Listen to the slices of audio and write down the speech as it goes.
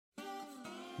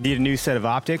Need a new set of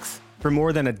optics? For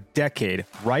more than a decade,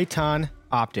 Riton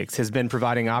Optics has been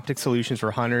providing optic solutions for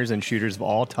hunters and shooters of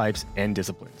all types and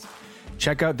disciplines.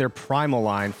 Check out their Primal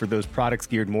line for those products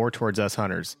geared more towards us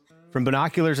hunters. From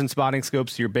binoculars and spotting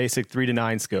scopes to your basic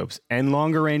 3-9 scopes and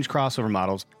longer range crossover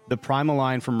models, the Primal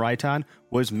line from Riton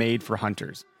was made for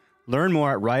hunters. Learn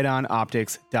more at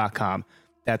ritonoptics.com.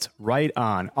 That's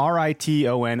Riton,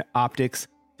 R-I-T-O-N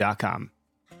optics.com.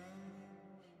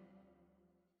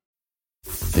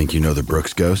 Think you know the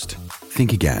Brooks Ghost?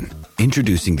 Think again.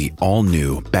 Introducing the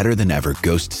all-new, better-than-ever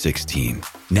Ghost 16.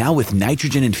 Now with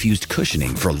nitrogen-infused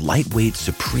cushioning for lightweight,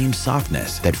 supreme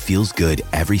softness that feels good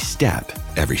every step,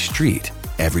 every street,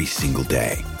 every single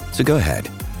day. So go ahead,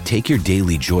 take your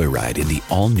daily joyride in the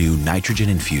all-new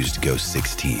nitrogen-infused Ghost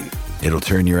 16. It'll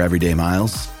turn your everyday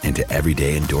miles into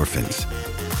everyday endorphins.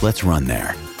 Let's run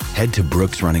there. Head to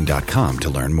brooksrunning.com to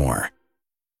learn more.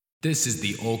 This is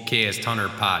the Okayest Hunter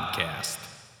Podcast.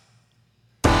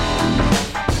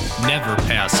 Never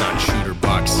pass on shooter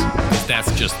bucks, because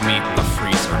that's just meat in the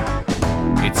freezer.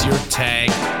 It's your tag,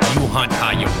 you hunt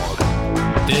how you want.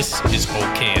 This is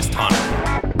Okayest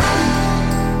Hunter.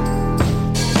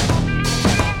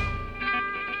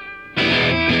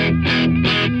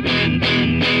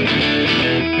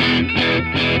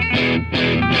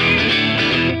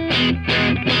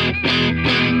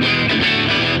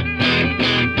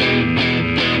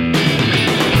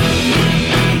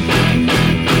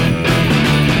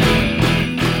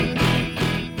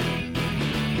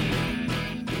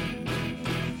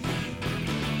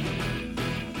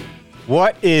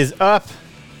 What is up?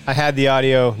 I had the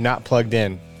audio not plugged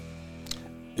in.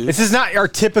 Oops. This is not our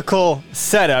typical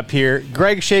setup here.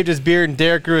 Greg shaved his beard and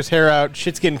Derek grew his hair out.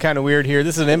 Shit's getting kind of weird here.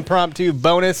 This is an impromptu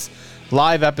bonus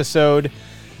live episode.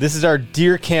 This is our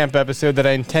deer camp episode that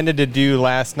I intended to do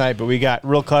last night, but we got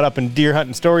real caught up in deer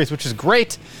hunting stories, which is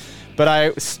great. But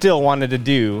I still wanted to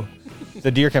do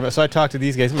the deer camp. So I talked to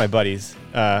these guys, my buddies,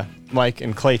 Mike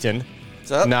and Clayton.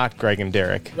 What's up? Not Greg and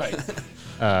Derek. Right.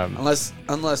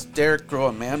 Unless Derek grow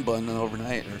a man bun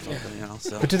overnight or something, you know.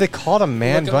 So. But do they call it a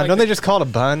man bun? Don't they just call it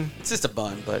a bun? It's just a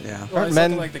bun, but yeah. Or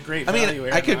men like the great I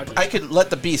mean, I could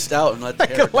let the beast out and let the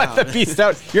hair let the beast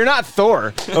out. You're not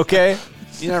Thor, okay?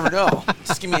 You never know.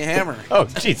 Just give me a hammer. Oh,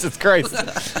 Jesus Christ.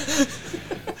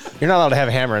 You're not allowed to have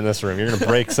a hammer in this room. You're going to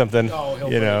break something. Oh, he'll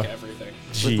break everything.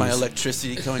 With my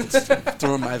electricity going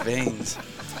through my veins.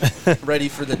 Ready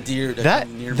for the deer to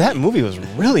come near me. That movie was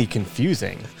really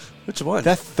confusing. Which one?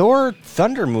 That Thor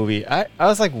Thunder movie. I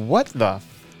was like, what the f***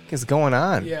 is going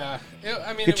on? Yeah.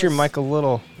 Get your mic a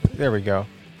little. There we go.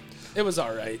 It was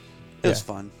all right. It was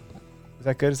fun. Is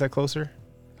that good? Is that closer?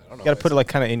 I don't know. You got to put it like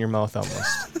kind of in your mouth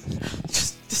almost.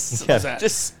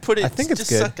 Just put it. I think it's just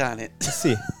good. Suck on it. Let's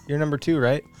see. You're number 2,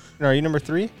 right? No, are you number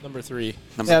 3? Number 3.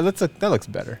 Yeah, that looks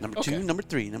better. Number 2, number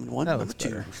 3, number 1, number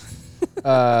 2.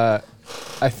 I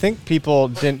think people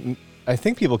didn't. I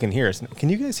think people can hear us. Can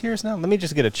you guys hear us now? Let me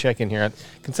just get a check in here.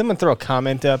 Can someone throw a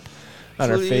comment up on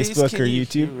our Facebook or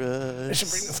YouTube? I should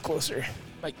bring this closer.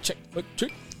 Mic check. Mic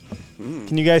check.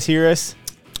 Can you guys hear us?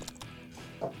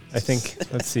 I think.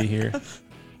 Let's see here.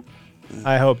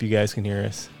 I hope you guys can hear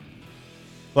us.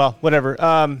 Well, whatever.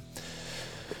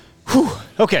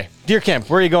 Okay, deer camp.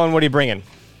 Where are you going? What are you bringing?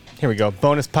 Here we go.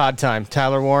 Bonus pod time.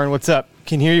 Tyler Warren, what's up?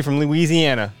 Can hear you from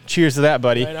Louisiana. Cheers to that,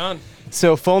 buddy. Right on.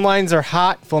 So phone lines are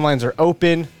hot. Phone lines are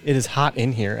open. It is hot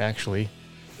in here, actually.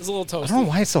 It's a little toasty. I don't know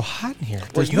why it's so hot in here.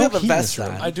 Well, you have a vest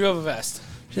on. I do have a vest.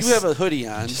 You have a hoodie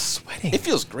on. Just sweating. It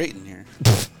feels great in here.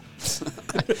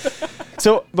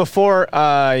 So before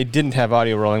I didn't have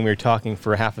audio rolling, we were talking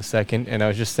for half a second, and I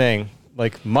was just saying,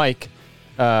 like Mike,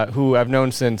 who I've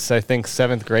known since, I think,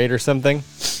 7th grade or something.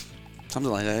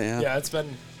 Something like that, yeah. Yeah, it's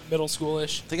been middle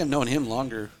school-ish. I think I've known him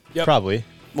longer. Yep. Probably.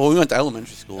 Well, we went to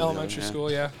elementary school. Elementary school,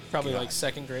 yeah. Probably like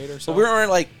 2nd grade or so. But we weren't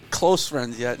like close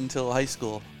friends yet until high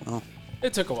school. Well,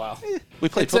 it took a while. We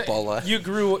played football a lot. You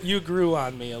grew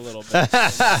on me a little bit.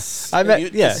 I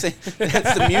bet, yeah.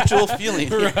 That's the mutual feeling.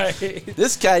 Right.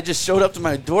 This guy just showed up to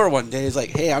my door one day. He's like,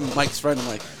 "Hey, I'm Mike's friend." I'm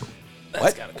like,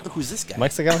 "What? Who's this guy?"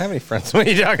 Mike's like, I don't have any friends. What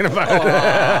are you talking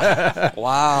about?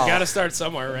 Wow. Got to start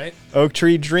somewhere, right? Oak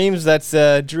Tree Dreams. That's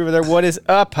Drew over there. What is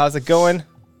up? How's it going?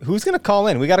 Who's going to call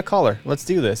in? We got a caller. Let's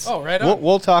do this. Oh, right on.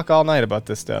 We'll talk all night about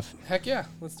this stuff. Heck yeah.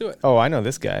 Let's do it. Oh, I know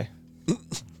this guy.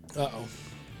 Uh-oh.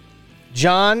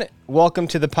 John, welcome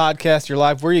to the podcast. You're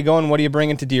live. Where are you going? What are you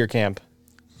bringing to deer camp?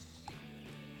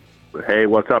 Hey,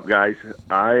 what's up, guys?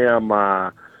 I am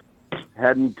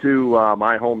heading to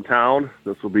my hometown.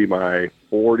 This will be my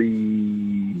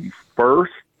 41st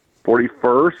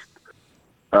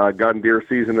gun deer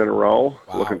season in a row.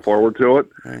 Looking forward to it.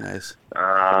 Very nice.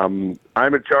 I'm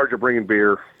in charge of bringing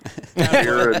beer,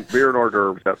 beer and hors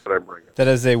d'oeuvres. That's what I'm bringing. That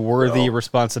is a worthy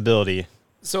responsibility.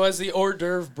 So, as the hors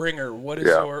d'oeuvre bringer, what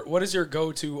is your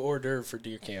go-to hors d'oeuvre for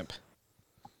deer camp?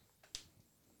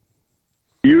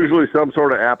 Usually some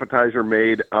sort of appetizer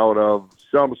made out of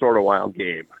some sort of wild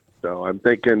game. So I'm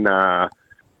thinking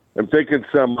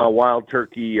some wild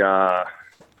turkey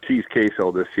cheese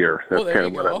queso this year. That's there kind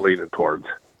of you what go. I'm leaning towards.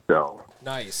 So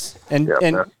Nice. And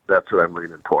that's what I'm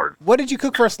leaning towards. what did you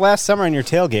cook for us last summer on your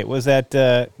tailgate? Was that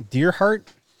deer heart?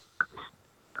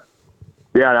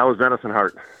 Yeah, that was venison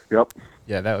heart. Yep.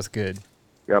 Yeah, that was good.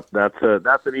 Yep.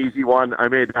 That's an easy one. I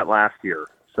made that last year,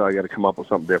 so I got to come up with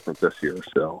something different this year.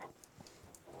 So.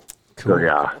 Cool. So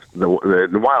yeah,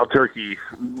 the wild turkey.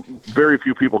 Very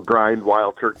few people grind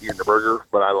wild turkey in the burger,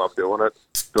 but I love doing it.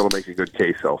 It'll make a good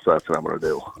queso, so that's what I'm going to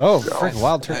do. Oh, So, frick,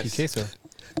 wild turkey queso.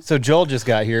 So Joel just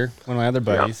got here, one of my other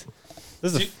buddies.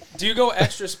 This is Do you go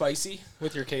extra spicy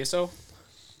with your queso?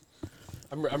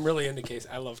 I'm really into queso.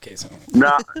 I love queso.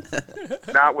 not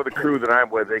with the crew that I'm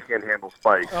with. They can't handle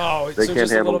spice. Oh, they so can't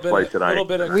just handle a the spice that I. little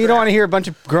bit of we don't want to hear a bunch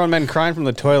of grown men crying from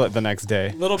the toilet the next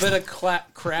day. little bit of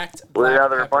cracked. Well, black yeah,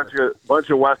 they're pepper. a bunch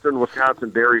of Western Wisconsin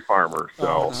dairy farmers,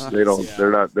 so they don't.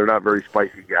 yeah. They're not very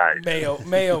spicy guys.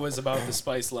 Mayo is about the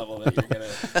spice level that you're gonna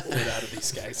get out of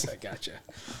these guys. I gotcha.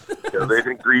 Yeah, they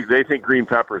think green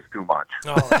pepper is too much.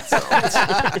 Oh, that's All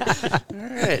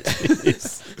right.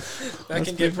 that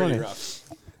can get pretty rough.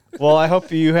 Well, I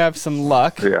hope you have some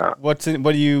luck. Yeah. What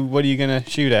are you gonna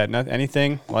shoot at?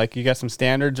 Anything? Like you got some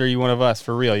standards, or are you one of us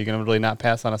for real? You gonna really not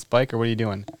pass on a spike, or what are you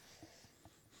doing?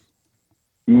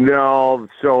 No,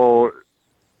 so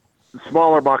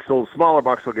smaller bucks will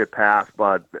get passed,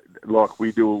 but look,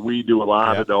 we do a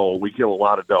lot of doe. We kill a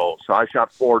lot of doe. So I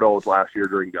shot 4 does last year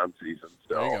during gun season.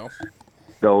 So There you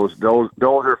go.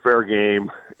 those are fair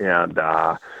game, and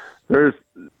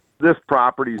this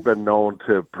property's been known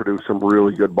to produce some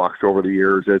really good bucks over the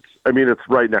years. It's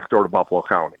right next door to Buffalo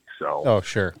County, so Oh,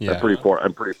 sure. Yeah. I'm pretty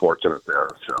fortunate there.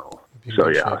 So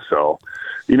good yeah, shit. so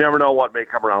you never know what may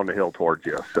come around the hill towards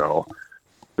you. So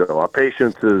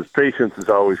patience is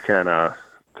always kind of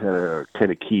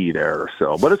key there.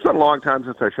 So, but it's been a long time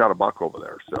since I shot a buck over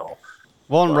there. So.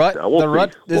 Well, and But, we'll the see.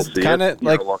 rut We'll is see. kind of You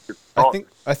know, like look,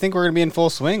 I think we're gonna be in full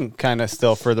swing kind of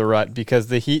still for the rut because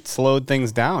the heat slowed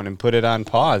things down and put it on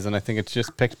pause, and I think it's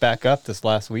just picked back up this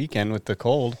last weekend with the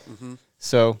cold. Mm-hmm.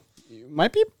 So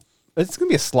it's gonna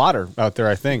be a slaughter out there.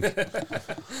 I think.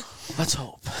 Let's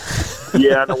hope.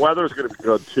 Yeah, and the weather's going to be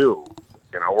good too.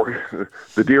 You know,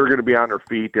 the deer are going to be on their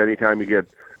feet. Anytime you get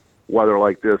weather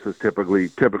like this, is typically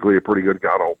a pretty good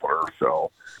gun opener.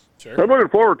 So Sure. I'm looking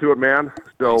forward to it, man.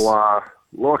 So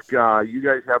look, you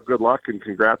guys have good luck and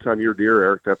congrats on your deer,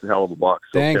 Eric. That's a hell of a buck.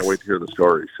 So Thanks. can't wait to hear the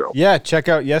story. So Yeah, check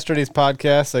out yesterday's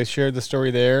podcast. I shared the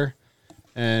story there,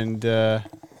 and Yeah.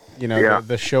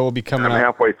 the show will be coming I'm out.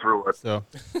 halfway through it. So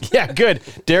yeah, good.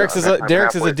 Derek's is a I'm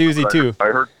Derek's is a halfway through doozy it. too. I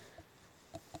heard.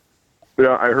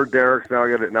 Yeah, I heard Derek's. Now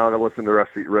I got to listen to the rest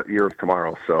of the years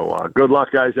tomorrow. So good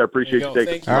luck, guys. I appreciate There you you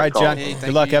go. taking. Thank you. All right, my call. John. Hey, Good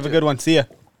thank luck. you, Have a too. good one. See ya.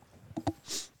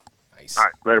 Nice. All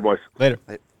right, later, boys. Later.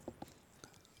 Hey.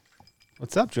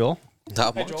 What's up, Joel?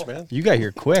 Not Hi, much, Joel. man. You got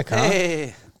here quick, huh?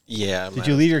 Hey. Yeah. Did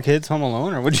you leave your kids home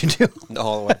alone, or what'd you do?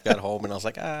 No, I got home and I was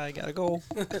like, I gotta go.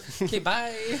 Okay,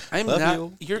 bye. I'm Love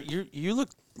not. You look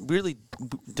really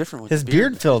different with His the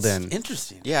beard filled It's in.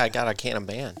 Interesting. Yeah, I got a can of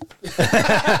man.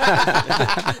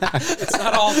 It's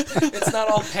not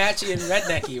all patchy and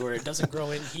rednecky where it doesn't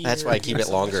grow in here. That's why I keep it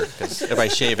longer. Because if I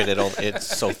shave it,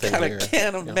 it's so thin Got here. a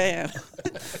can of man.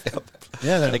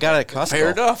 Yeah, I got it at Costco.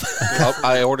 Fair enough.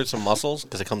 I ordered some mussels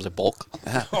because it comes in bulk.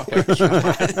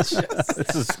 this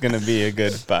is gonna be a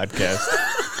good podcast.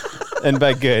 And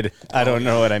by good, I don't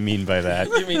know what I mean by that.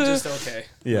 You mean just okay?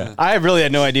 Yeah, I really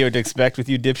had no idea what to expect with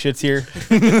you dipshits here.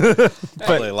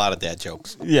 Probably a lot of dad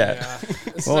jokes. Yeah,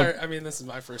 Yeah. This is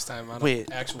my first time on Wait,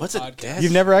 an actual what's a podcast. dad?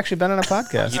 you've never actually been on a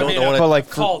podcast. You don't mean, know what but a like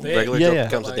called in. regular Yeah, joke yeah.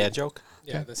 becomes Like- a dad joke?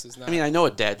 Yeah, this is not. I mean, I know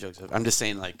what dad jokes are. I'm just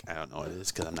saying, like, I don't know what it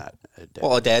is because I'm not a dad.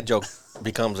 Well, a dad joke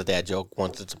becomes a dad joke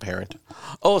once it's apparent.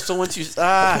 Oh, so once you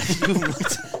So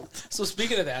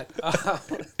speaking of that,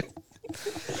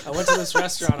 I went to this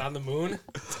restaurant on the moon.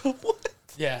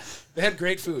 Yeah, they had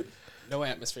great food, no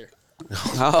atmosphere.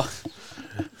 oh,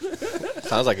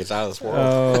 Sounds like it's out of this world.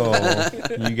 Oh,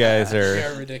 you guys They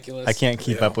are are. ridiculous. I can't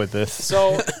keep up with this.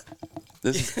 So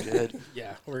this is good.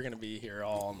 yeah, we're gonna be here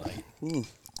all night.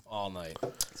 All night.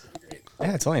 It's gonna be great.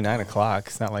 Yeah, it's only 9:00.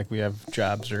 It's not like we have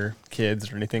jobs or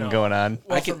kids or anything No. going on.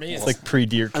 Well, I can- for me, It's it's like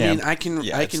pre-deer I camp. mean, I can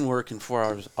Yeah, I it's- can work in 4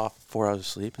 hours off, 4 hours of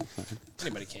sleep.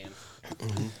 anybody can.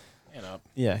 Hand up.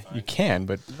 Yeah, you can,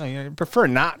 but no, you prefer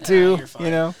not to. You're fine.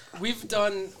 You know. We've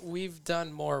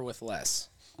done more with less.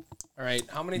 All right.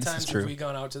 How many times true. have we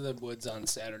gone out to the woods on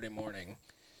Saturday morning,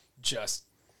 just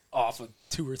off of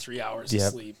 2 or 3 hours of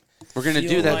Yep. sleep? We're going to Feel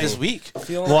do that like- this week.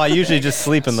 Feeling Well, I usually just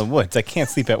sleep in the woods. I can't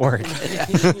sleep at work.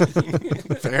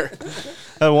 Fair.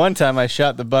 One time I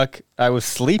shot the buck. I was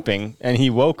sleeping, and he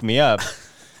woke me up.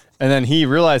 And then he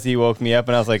realized he woke me up,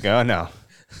 and I was like, oh, no.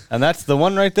 And that's the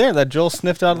one right there that Joel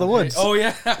sniffed out of the woods. Oh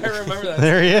yeah, I remember that.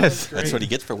 There he That is. was great. That's what he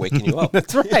gets for waking you up.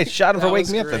 That's right. I shot him for That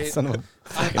waking was me up. That great. son of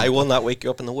a... I will not wake you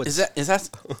up in the woods. Is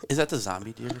that the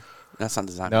zombie deer? That's not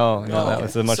the zombie. No, deer. no, that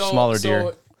was a much smaller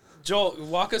deer. Joel,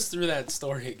 walk us through that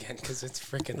story again, because it's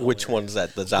freaking. Which hilarious. one's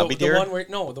that? The The, zombie the deer? one where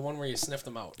the one where you sniffed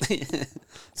them out.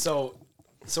 So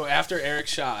after Eric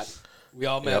shot, we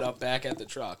all met Yep. up back at the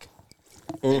truck.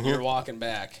 And you're walking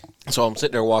back. So I'm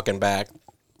sitting there walking back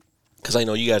because I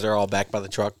know you guys are all back by the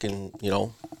truck and,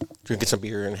 drinking some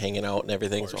beer and hanging out and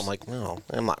everything. So I'm like, no,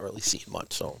 I'm not really seeing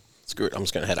much. So screw it. I'm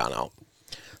just going to head on out.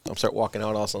 So I'm start walking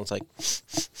out. All of a sudden it's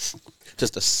like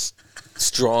just a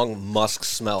strong musk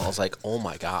smell. I was like, oh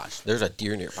my gosh, there's a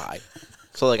deer nearby.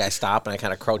 So I stop and I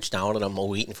kind of crouch down and I'm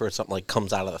waiting for something like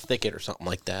comes out of the thicket or something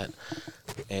like that.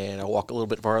 And I walk a little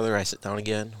bit farther. I sit down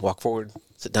again, walk forward,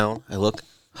 sit down. I look.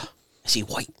 I see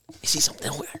white. I see something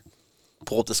over there.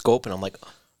 Pull up the scope, and I'm like,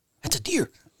 that's a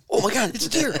deer. Oh, my God, it's a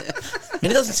deer. And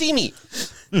it doesn't see me.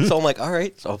 So I'm like, all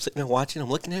right. So I'm sitting there watching. I'm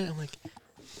looking at it. I'm like,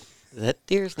 that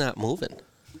deer's not moving.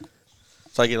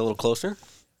 So I get a little closer.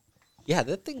 Yeah,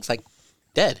 that thing's,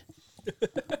 dead.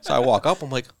 So I walk up.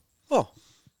 I'm like, oh,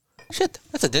 shit,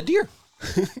 that's a dead deer.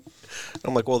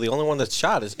 I'm like, well, the only one that's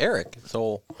shot is Eric.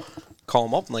 So call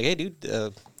him up. I'm like, hey, dude,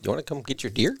 you want to come get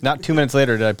your deer? Not 2 minutes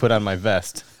later did I put on my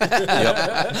vest.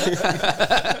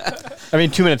 I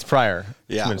mean, 2 minutes prior.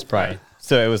 Yeah. 2 minutes prior.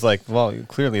 So it was like, well,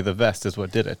 clearly the vest is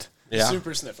what did it. Yeah.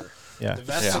 Super sniffer. Yeah. The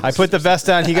vest Yeah. and I the put the super vest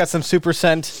on. He got some super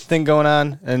scent thing going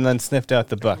on, and then sniffed out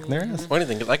the buck. There it is. Funny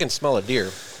thing is, I can smell a deer,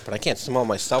 but I can't smell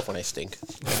myself when I stink.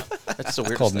 That's the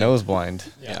weirdest Called thing. nose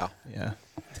blind. Yeah. Yeah.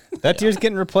 That deer's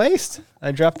getting replaced.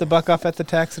 I dropped the buck off at the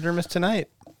taxidermist tonight.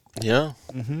 Yeah.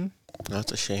 Mm-hmm.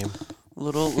 That's a shame.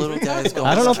 Little guys going.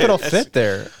 I don't know if it'll fit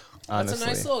there, That's honestly. a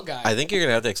nice little guy. I think you're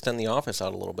gonna have to extend the office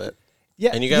out a little bit,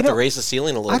 Yeah, and you have to raise the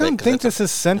ceiling a little I bit. don't 'cause think that's this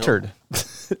is centered.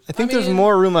 I think there's mean-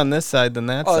 more room on this side than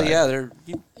that Oh side. yeah,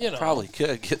 you You know. probably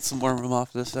could get some more room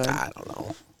off this side. I don't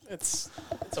know. It's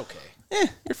okay.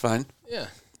 You're fine. Yeah.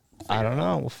 I don't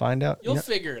know. We'll find out. You'll You know,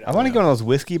 figure it I out. want to go on those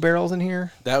whiskey barrels in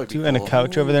here. That would be too, and a cool.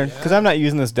 couch over there. Because I'm not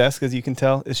using this desk, as you can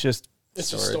tell. It's just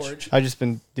It's just storage. I've just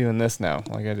been doing this now.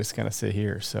 Like I just kind of sit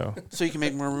here. So So you can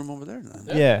make more room over there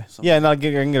then. yeah, yeah, and I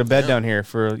can get a bed down here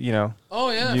for Oh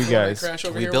yeah. You for when I guys. crash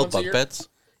over Can we here build once a bunk year. beds?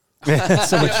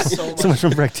 so much, so much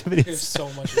room for There's activities. so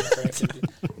much room for activity.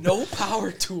 No power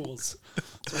tools.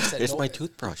 So I said, It's no, my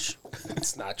toothbrush.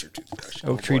 It's not your toothbrush.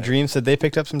 Oak Tree Dreams said they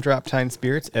picked up some Drop Tine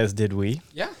spirits, as did we.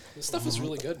 Yeah, this stuff is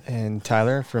really good. And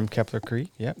Tyler from Kepler Creek.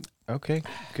 Yep. Okay.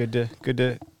 Good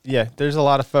to. Yeah, there's a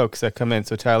lot of folks that come in.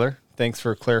 So Tyler, thanks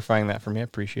for clarifying that for me. I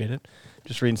appreciate it.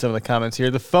 Just reading some of the comments here.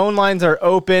 The phone lines are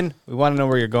open. We want to know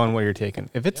where you're going, what you're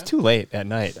taking. If it's too late at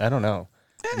night, I don't know.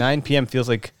 9 p.m. feels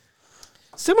like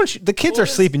someone. The kids are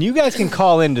sleeping. You guys can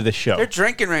call into the show. They're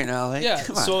drinking right now. Like, Yeah,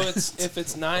 come on. so if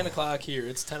it's 9 o'clock here,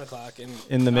 it's 10 o'clock In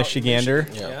the out Michigander.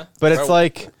 Michigan, yeah. But it's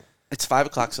like It's 5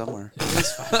 o'clock somewhere.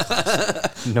 I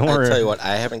nowhere. tell you what,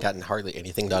 I haven't gotten hardly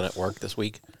anything done at work this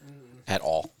week, at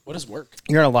all. What is work?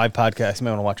 You're on a live podcast. You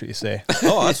might want to watch what you say.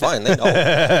 Oh, that's fine. They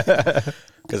know.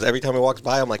 Because every time he walks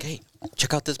by, I'm like, hey,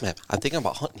 check out this map. I'm thinking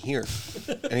about hunting here.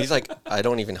 And he's like, I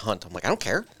don't even hunt. I'm like, I don't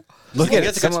care. Look at it.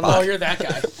 It's a good Someone spot. Oh, you're that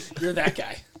guy. You're that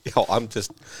guy. Yo, I'm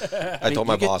just. I told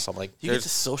my you get- boss, I'm like, You get to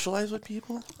there's. socialize with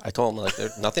people? I told him like,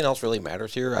 nothing else really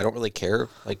matters here. I don't really care.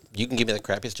 Like, you can give me the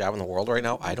crappiest job in the world right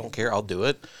now. I don't care. I'll do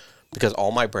it because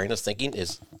all my brain is thinking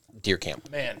is deer camp.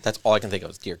 Man. That's all I can think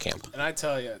of is deer camp. And I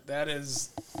tell you, that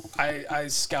is, I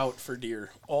scout for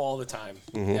deer all the time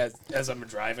as I'm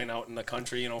driving out in the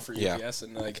country, for Yeah. UPS,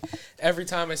 and like every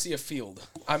time I see a field,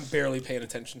 I'm barely paying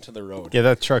attention to the road. Yeah,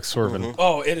 that truck's swerving.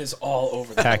 Oh, it is all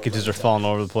over. The Packages are road. falling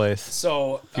all over the place.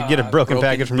 So If you get a broken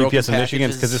package from broken UPS in Michigan,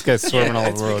 it's because this guy's swerving all over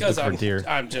it's the road because looking for deer.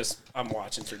 I'm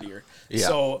watching for deer. Yeah.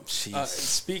 So Jeez.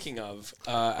 speaking of,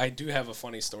 I do have a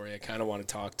funny story I kind of want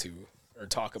to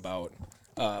talk about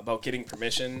getting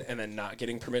permission and then not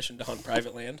getting permission to hunt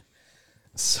private land.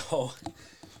 So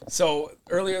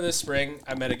earlier this spring,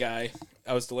 I met a guy.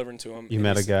 I was delivering to him. You and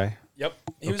met a he's- guy. Yep.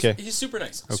 Okay. He's super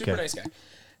nice. Okay. Super nice guy.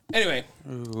 Anyway,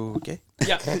 Okay.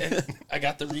 yeah, and I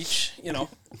got the reach,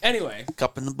 Anyway,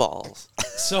 Cupping the balls.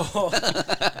 so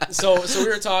we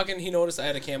were talking. He noticed I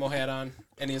had a camo hat on,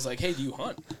 and he's like, "Hey, do you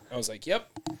hunt?" I was like, "Yep.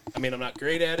 I mean, I'm not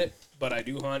great at it, but I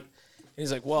do hunt." And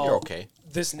he's like, "Well, You're okay."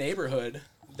 This neighborhood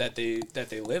that they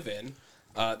live in,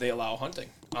 they allow hunting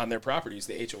on their properties.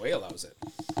 The HOA allows it."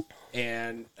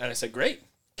 And I said, "Great.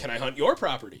 Can I hunt your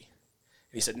property?"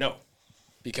 And he said, "No,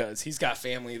 because he's got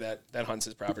family that hunts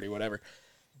his property, whatever."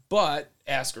 But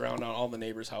ask around on all the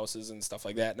neighbors' houses and stuff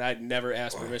like that. And I'd never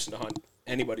asked permission to hunt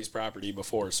anybody's property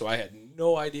before, so I had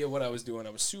no idea what I was doing. I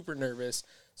was super nervous,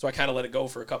 so I kind of let it go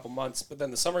for a couple months. But then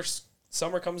the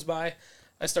summer comes by,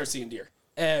 I start seeing deer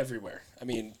everywhere. I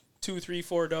mean, 2, 3,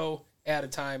 4 doe at a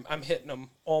time. I'm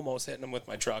almost hitting them with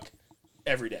my truck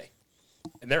every day.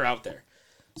 And they're out there.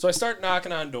 So I start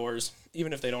knocking on doors,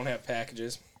 even if they don't have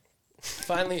packages.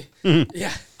 Finally,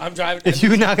 yeah, I'm driving. If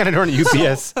you knock on a door in a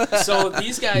UPS So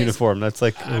these guys uniform, that's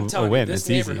like I'm a telling win. you, It's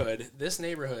easy. this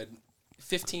neighborhood,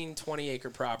 15, 20-acre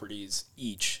properties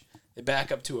each. They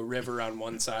back up to a river on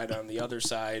one side. On the other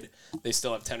side, they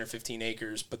still have 10 or 15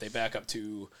 acres, but they back up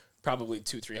to probably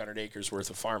 200-300 acres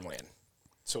worth of farmland.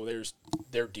 So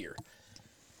they're deer.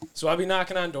 So I'll be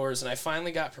knocking on doors, and I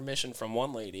finally got permission from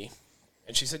one lady,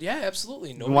 and she said, "Yeah,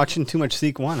 absolutely." Been watching too much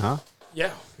Seek 1, huh?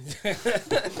 Yeah.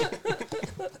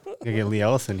 Gotta get Lee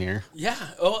Ellison here. Yeah.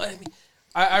 Well, I mean,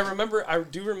 I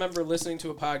do remember listening to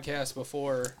a podcast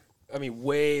before,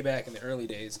 way back in the early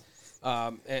days,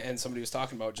 and somebody was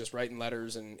talking about just writing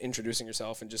letters and introducing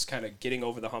yourself and just kind of getting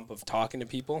over the hump of talking to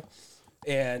people.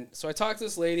 And so I talked to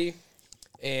this lady,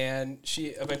 and she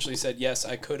eventually said, yes,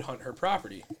 I could hunt her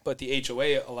property, but the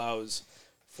HOA allows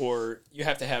you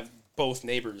have to have both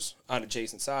neighbors on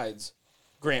adjacent sides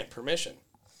grant permission.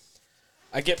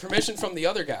 I get permission from the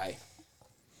other guy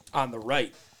on the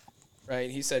right.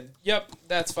 He said, yep,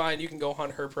 that's fine. You can go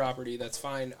hunt her property. That's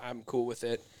fine. I'm cool with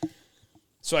it.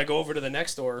 So I go over to the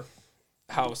next door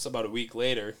house about a week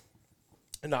later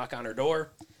and knock on her door,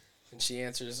 and she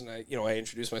answers, and I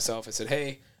introduce myself. I said,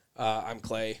 hey, I'm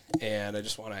Clay, and I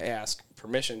just want to ask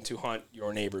permission to hunt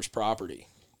your neighbor's property,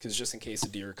 because just in case a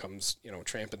deer comes,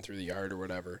 tramping through the yard or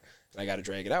whatever, and I got to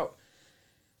drag it out.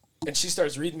 And she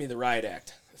starts reading me the riot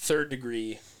act, 3rd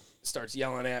degree, starts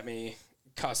yelling at me,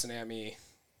 cussing at me.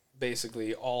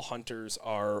 Basically, all hunters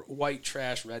are white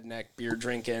trash, redneck, beer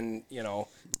drinking,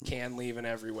 can leaving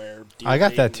everywhere. I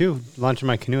got that too, launching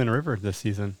my canoe in a river this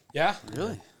season. Yeah?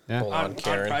 Really? Yeah. Hold On on,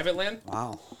 Karen. private land?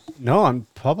 Wow. No, on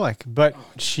public. But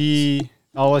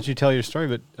I'll let you tell your story,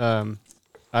 but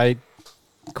I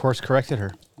course corrected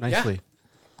her nicely.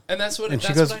 And that's what And that's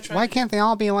she goes, what I tried why to- can't they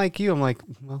all be like you? I'm like,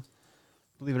 well,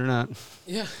 believe it or not.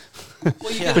 Yeah.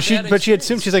 Well, you got But she that assumed,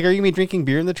 experience. she's like, are you going to be drinking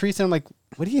beer in the trees? And I'm like,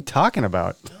 what are you talking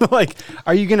about? Like,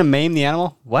 are you going to maim the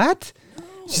animal? What?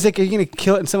 She's like, are you going to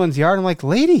kill it in someone's yard? I'm like,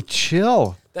 lady,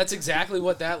 chill. That's exactly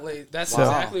what that lady. That's Wow.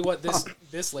 exactly what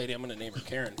this lady. I'm going to name her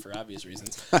Karen for obvious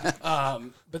reasons.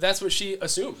 But that's what she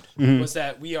assumed was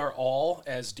that we are all,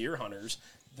 as deer hunters,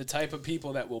 the type of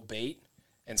people that will bait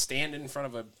and stand in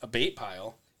front of a bait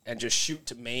pile and just shoot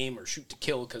to maim or shoot to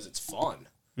kill because it's fun,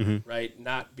 right?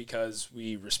 Not because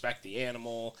we respect the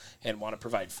animal and want to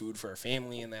provide food for our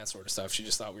family and that sort of stuff. She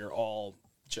just thought we were all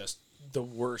just the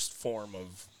worst form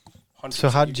of hunters. So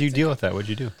how that did could you think deal of. with that? What'd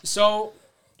you do? So.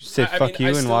 Just say I fuck mean, you I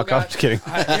and still walk got- off? Just kidding.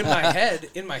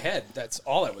 In my head, that's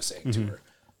all I was saying to her.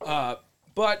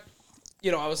 But,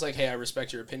 I was like, hey, I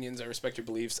respect your opinions. I respect your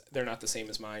beliefs. They're not the same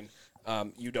as mine.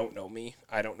 You don't know me.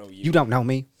 I don't know you. You don't know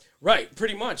me. Right,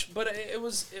 pretty much. But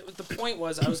the point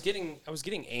was I was getting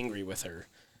angry with her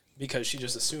because she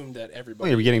just assumed that everybody.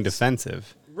 Well, you're getting is-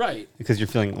 defensive Right. because you're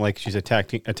feeling like she's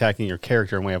attacking your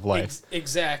character and way of life.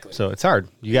 Exactly. So it's hard.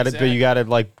 You got to, Exactly. you got to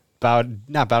like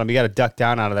not bow. You got to duck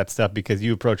down out of that stuff because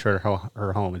you approach her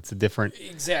home. It's a different.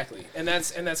 Exactly, and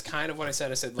that's kind of what I said.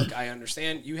 I said, look, I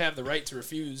understand you have the right to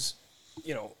refuse,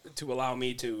 to allow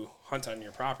me to hunt on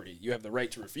your property. You have the right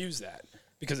to refuse that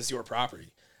because it's your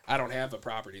property. I don't have a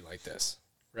property like this,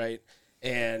 right?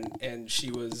 And she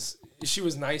was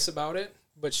nice about it,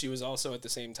 but she was also at the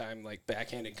same time like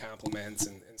backhanded compliments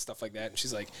and stuff like that. And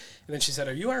she's like, and then she said,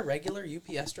 "Are you our regular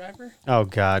UPS driver?" Oh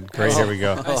God, great. Here we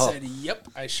go. I said, "Yep,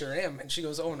 I sure am." And she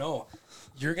goes, "Oh no,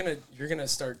 you're gonna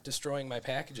start destroying my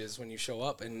packages when you show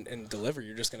up and deliver.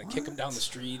 You're just gonna kick them down the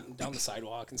street and down the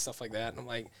sidewalk and stuff like that." And I'm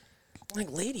like,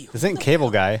 lady, This ain't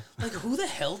cable guy. like, who the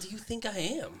hell do you think I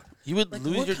am? You would Like,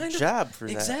 lose what your kind of- job for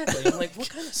that. Exactly. I'm like, what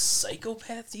kind of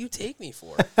psychopath do you take me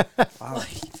for? Like,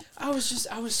 I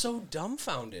was so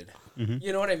dumbfounded.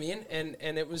 You know what I mean? And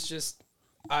it was just,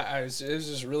 it was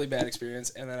just a really bad experience.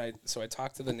 And then I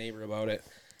talked to the neighbor about it,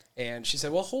 And she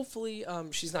said, well, hopefully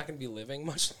she's not going to be living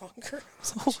much longer.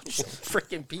 So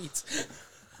freaking beats.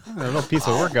 A little piece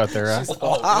of work out there,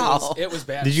 huh? It was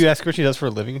bad. Did you ask her what she does for a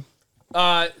living?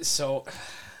 So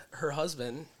her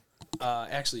husband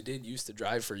actually did used to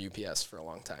drive for UPS for a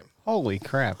long time. Holy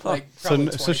crap! Like, so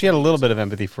probably she had a 20 little bit of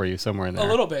empathy for you somewhere in there. A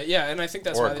little bit, yeah. And I think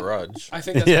that's Or why a grudge. I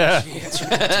think that's Yeah. why she answered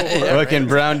the door. What can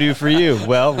Brown do for you?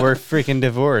 Well, we're freaking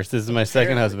divorced. This is my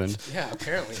second husband. Yeah,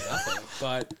 apparently nothing.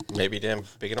 But Maybe damn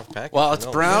big enough package. Well, who it's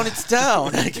knows? brown, it's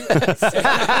down.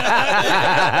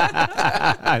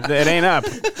 It ain't up.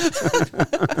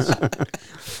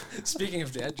 speaking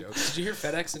of dad jokes, did you hear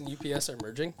FedEx and UPS are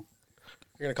merging?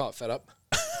 You're gonna call it Fed Up.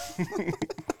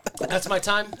 That's my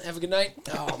time. Have a good night.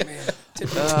 Oh man,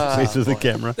 Face to the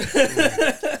camera.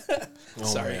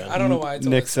 sorry, I don't know why. I told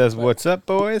Nick this, says, but- "What's up,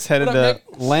 boys? Headed What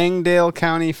up, to Langdale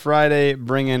County Friday,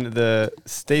 bringing the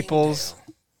Staples.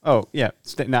 Oh yeah,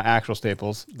 not actual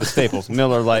Staples. The Staples,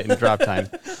 Miller Lite, and Drop Time.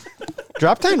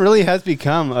 Drop Time really has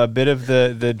become a bit of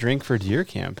the drink for deer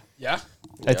camp. Yeah,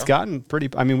 It's gotten pretty.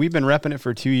 I mean, we've been repping it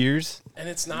for 2 years. and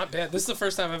it's not bad. This is the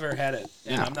first time I've ever had it,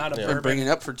 and I'm not a Been bourbon. bringing it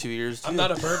up for 2 years. I'm too.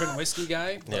 not a bourbon whiskey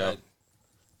guy, but Yeah.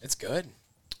 it's good.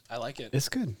 I like it. It's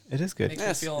good. It is good. Makes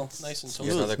Yes. me feel nice and Get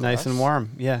smooth. another Nice and glass? warm.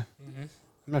 Yeah. I'm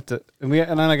gonna have to, and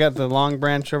then I got the Long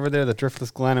Branch over there, the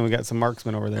Driftless Glen, and we got some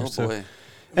Marksman over there. Oh, so boy.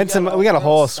 and we got a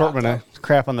whole assortment of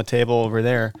crap on the table over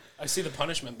there. I see the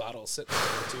punishment bottle sitting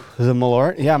there too. The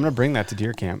Malort, yeah, I'm gonna bring that to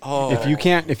deer camp. Oh. If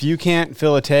you can't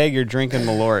fill a tag, you're drinking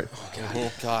Malort.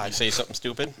 God. You say something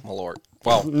stupid? Malort.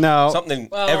 Well, No. something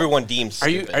Well, everyone deems Are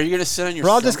you stupid. gonna sit on your? We're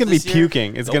all just front gonna be this year?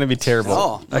 puking. It's gonna be terrible.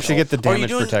 Oh, I should get the Are you damage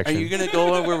doing? protection. Are you gonna go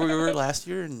where we were last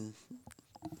year and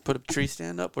put a tree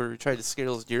stand up where we tried to scare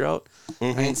those deer out?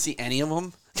 I didn't see any of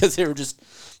them because they were just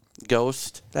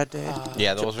ghost that day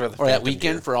Yeah, those were the or that phantom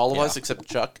weekend deer. for all of Yeah. us except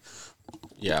Chuck.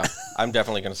 Yeah, I'm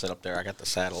definitely going to sit up there. I got the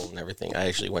saddle and everything. I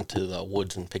actually went to the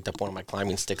woods and picked up one of my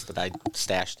climbing sticks that I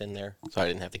stashed in there, so I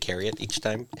didn't have to carry it each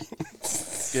time.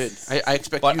 Good. I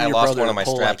expect But you and I your lost brother one to of my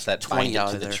pull straps like that 20 bind it out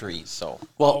to of the there. tree. So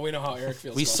Well, Well, we know how Eric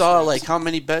feels. we about saw straps. like how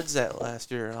many beds that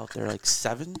last year out there? Like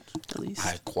 7 at least. I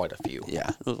had quite a few. Yeah,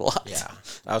 it was a lot. Yeah.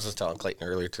 I was just telling Clayton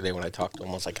earlier today when I talked to him,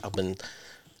 I was like, I've been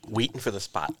waiting for the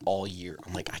spot all year.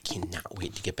 I'm like, I cannot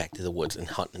wait to get back to the woods and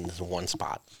hunt in this one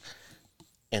spot.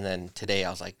 And then today I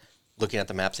was like, looking at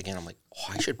the maps again, I'm like,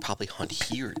 oh, I should probably hunt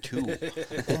here too.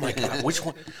 Oh my God, which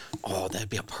one? Oh, that'd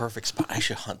be a perfect spot. I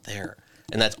should hunt there.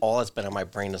 And that's all that's been on my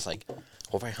brain is like,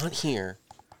 well, if I hunt here,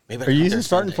 maybe I Are can you hunt using there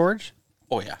Spartan Sunday. Forge?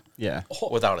 Oh, yeah. Yeah.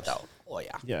 Without a doubt. Oh,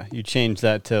 yeah. Yeah. You change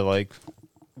that to like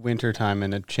winter time,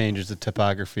 and it changes the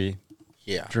topography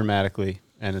Yeah. dramatically,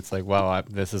 and it's like, wow,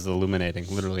 this is illuminating,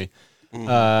 literally.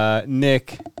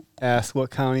 Nick asked, what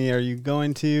county are you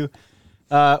going to?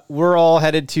 We're all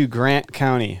headed to Grant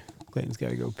County. Clayton's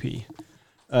got to go pee.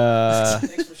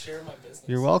 Thanks for sharing my business.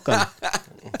 You're welcome.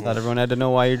 Thought everyone had to know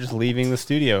why you're just leaving the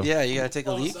studio. Yeah, you gotta take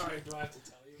a Oh, leak. sorry. Do I have to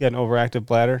tell you? You got an overactive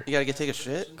bladder. You gotta take a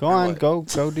shit. Go Or on, what?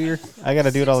 go do your. I got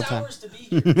to do it all the 6 time. hours to be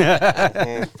here.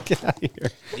 Get out of here.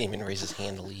 He didn't even raise his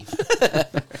hand to leave.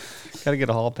 Got to get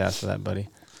a hall pass for that, buddy.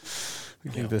 We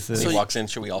think this is. He walks in,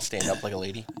 should we all stand up like a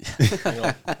lady? You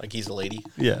know, like he's a lady?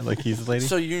 Yeah, like he's a lady.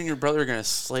 So you and your brother are gonna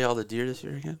slay all the deer this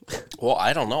year again? Well,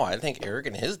 I don't know. I think Eric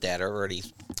and his dad are already.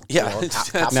 Yeah,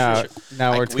 top now, fisher.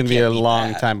 now Like, it's we going to be can't a beat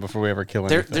long that. time before we ever kill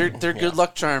they're anything. they're good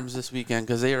luck charms this weekend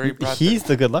because they already brought. He's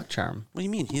the good luck charm. What do you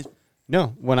mean? He's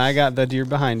No, when I got the deer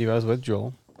behind you, I was with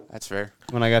Joel. that's fair.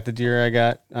 When I got the deer I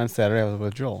got on Saturday, I was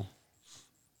with Joel.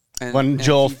 And, When and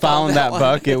Joel he found that one.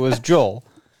 buck, it was Joel.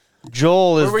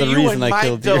 Joel is Where were the you reason when I my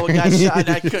killed deer. doe got shot and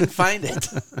I couldn't find it?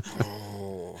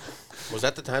 Was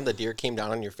that the time the deer came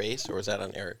down on your face, or was that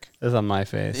on Eric? It was on my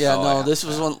face. Yeah, Oh, no, yeah. this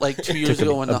was one like 2 years Took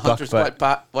ago when a the buck hunters butt.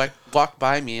 walked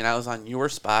by me and I was on your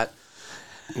spot,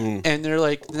 Mm. and they're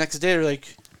like the next day they're like,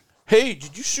 "Hey,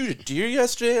 did you shoot a deer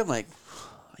yesterday?" I'm like,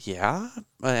 "Yeah,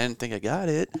 but I didn't think I got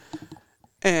it."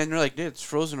 And they're like, "Dude, it's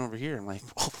frozen over here." I'm like,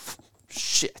 "Oh,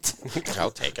 shit."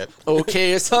 I'll take it.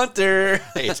 Okay, it's Hunter.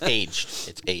 Hey, it's aged.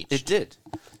 It's aged. It did.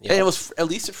 Yeah. And it was at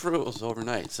least it froze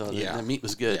overnight, so Yeah. the meat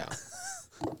was good.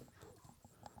 Yeah.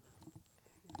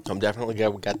 I'm definitely glad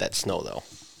we got that snow, though.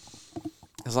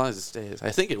 As long as it stays. I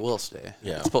think it will stay.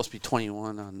 Yeah. It's supposed to be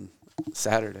 21 on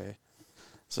Saturday.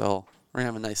 So we're going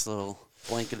to have a nice little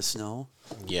blanket of snow.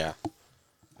 Yeah.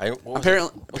 What was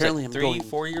Apparently it I'm 3, going-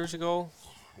 4 years ago?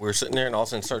 We were sitting there and all of a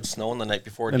sudden it started snowing the night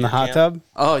before. In the deer hot camp. tub?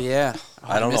 Oh, yeah.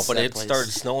 I don't know, missed but that it place.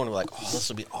 started snowing. We're like, oh, this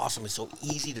will be awesome. It's so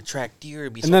easy to track deer.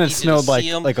 It'd be And so then it easy to snowed see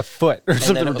 'em. like a foot or And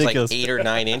something then it was ridiculous. like 8 or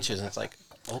 9 inches, and it's like,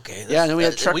 okay. Yeah, and then we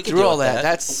had to truck can through deal all with that.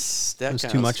 That was kinda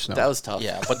too much snow. That was tough.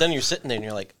 Yeah, but then you're sitting there and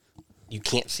you're like, you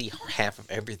can't see half of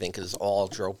everything because it's all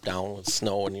draped down with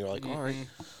snow, and you're like, all right.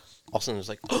 All of a sudden, it's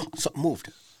like, oh, something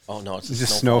moved. Oh no, it's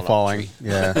just snow falling.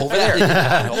 Yeah. Over there.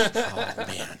 Oh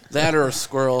man. That or a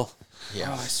squirrel. Yeah.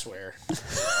 Oh, I swear.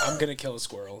 I'm going to kill a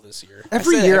squirrel this year.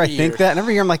 Every said year I every think year. that, and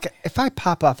every year I'm like, if I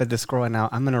pop off at this squirrel now,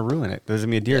 I'm gonna ruin it. There's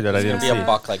gonna be a deer that I didn't Be see. a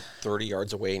buck like 30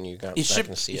 yards away, and you're not going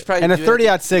to see it. probably And a do it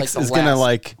 30-06 the is gonna last-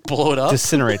 like blow it up.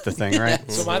 disintegrate the thing, right?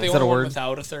 So am I the Is that only a one word?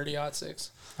 without a 30-06?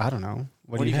 I don't know.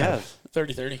 What What do you have?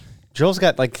 30-30. Joel's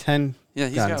got like 10 Yeah,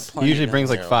 he's got guns. plenty He usually of brings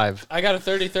like guns. 5. I got a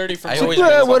 30-30 from I Chick- always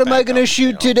bring some What am I back gonna up, shoot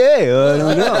you know. today? I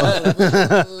don't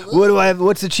know. What do I have?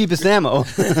 What's the cheapest ammo?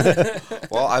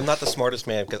 Well, I'm not the smartest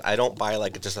man because I don't buy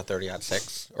like just a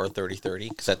 30-06 or a 30-30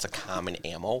 because that's a common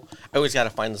ammo. I always got to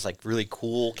find this like really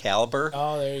cool caliber.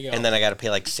 Oh, there you go. And then I got to pay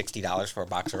like $60 for a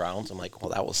box of rounds. I'm like,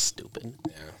 well, that was stupid.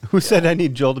 Who said I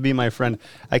need Joel to be my friend?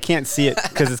 I can't see it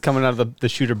because it's coming out of the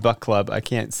Shooter Buck Club. I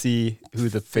can't see who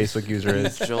the Facebook user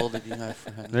is. Joel to be my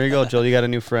friend. There you go, Joel. You got a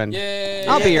new friend. Yay.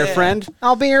 I'll be your friend.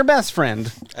 I'll be your best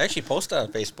friend. I actually posted on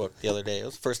Facebook the other day. It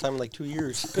was the first time in like 2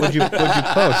 years. What'd you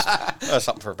post?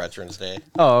 Something for Veterans Day.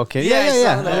 Oh, okay. Yeah, I Yeah.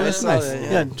 saw that. I That's saw nice. that,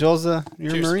 Yeah. yeah. Joel's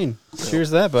you're a Marine. Cheers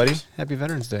to that, buddy. Happy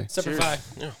Veterans Day. Separate Cheers.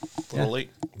 5. Yeah, a little late,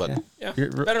 but Yeah.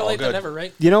 You're- Better all late than good. never,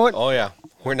 right? You know what? oh yeah,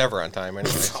 we're never on time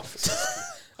anyways.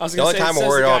 I was The gonna only say, time it I'm says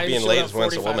worried the about guy being who late showed is up when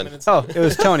it's a 45 woman. minutes Oh, late. it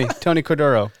was Tony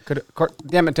Cordero.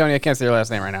 Damn it, Tony. I can't say your last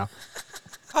name right now.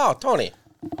 Oh, Tony.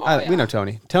 We know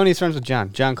Tony. Tony's friends with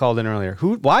John. John called in earlier.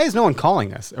 Why is no one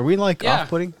calling us? Are we like Yeah.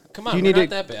 off-putting? Come Do on, you we're need not to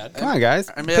that bad. Come on, guys.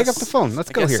 I mean, Pick up that's- the phone. Let's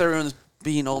I go guess here. everyone's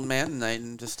being old man tonight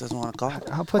and just doesn't want to call.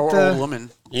 I'll put or the- old woman.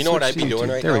 You know what I'd be Switch to doing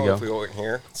YouTube. right There we now go. if we weren't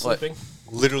here? Sleeping.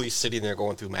 Literally sitting there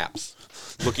going through maps,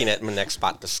 looking at my next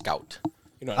spot to scout.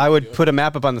 You know I would put a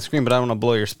map up on the screen, but I don't want to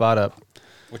blow your spot up.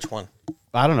 Which one?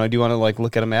 I don't know. Do you want to like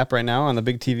look at a map right now on the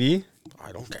big TV?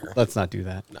 I don't care. Let's not do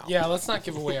that. No. Yeah, let's not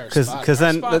give away our Because spot.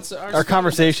 then spots- our spot is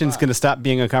conversation's our going to spot. stop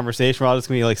being a conversation. We're all just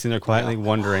going to be like sitting there quietly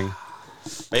wondering.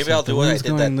 Maybe I'll do what I wind's did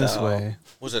going that. this way.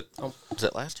 Was it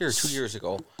last year or 2 years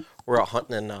ago? We're out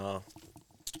hunting and I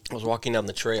was walking down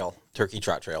the trail, Turkey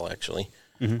Trot Trail actually.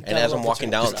 And as I'm walking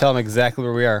down, Just tell them exactly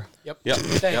where we are. Yep. Yep.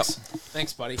 Thanks.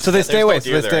 Thanks, buddy. So they Yeah, stay there's away. no So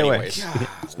deer they there stay away. anyways.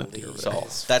 So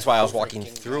that's why I was walking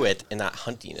through it and not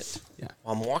hunting it. Yeah.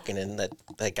 While I'm walking, and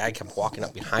that guy kept walking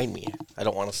up behind me. I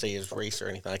don't want to say his race or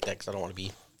anything like that because I don't want to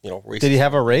be, racist. Did he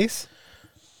have a race?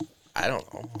 I don't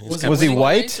know. Was he winning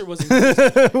white? race or was he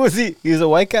Was he? He's a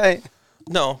white guy.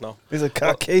 No. He's a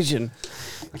Caucasian.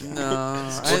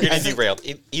 No, We're getting derailed.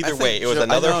 Either way, it was I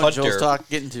another know hunter. Joel's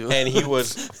getting to it. And he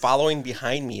was following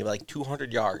behind me like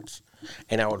 200 yards.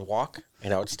 And I would walk,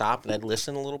 and I would stop, and I'd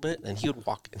listen a little bit, and he would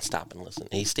walk and stop and listen.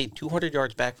 And he stayed 200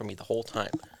 yards back from me the whole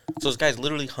time. So this guy's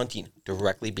literally hunting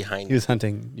directly behind He me. was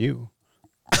hunting you.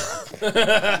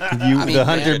 I mean, the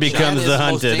hunter man, becomes China the is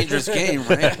hunted. The most dangerous game,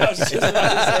 right?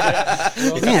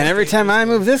 Man, every time I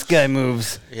move, this guy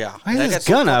moves. Yeah. Why And I is got his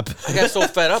gun up? I got so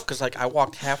fed up because I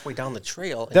walked halfway down the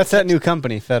trail. And That's that new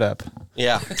company, Fed Up.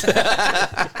 Yeah.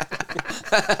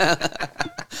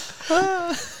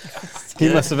 He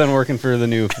must have been working for the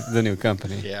new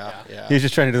company. Yeah. He was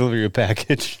just trying to deliver you a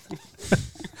package.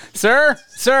 Sir,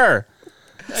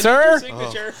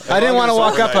 signature? I didn't want to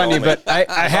walk up on you, overnight but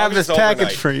I have long as this it's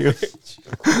package overnight. for you.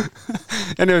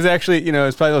 And it was actually, it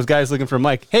was probably those guys looking for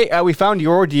Mike. Hey, we found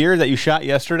your deer that you shot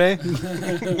yesterday.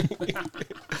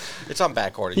 It's on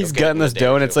back order. He's You'll get it gutting in a this day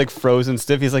dough, or and it's two. like frozen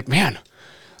stiff. He's like, man,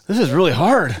 this is really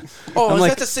hard. Oh, I'm is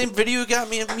like- that the same video you got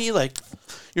me? Like,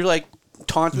 you're like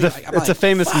taunting me. I'm It's a like,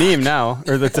 famous fuck. meme now,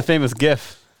 or it's a famous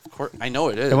GIF. I know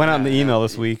it is. It went out in the Yeah, email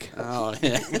this week. yeah. Oh,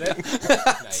 yeah.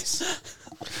 Nice.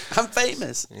 I'm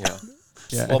famous. Yeah.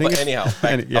 Yeah, I Well, think but it's- anyhow,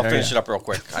 yeah, I'll finish yeah. it up real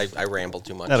quick. I rambled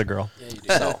too much. That a girl.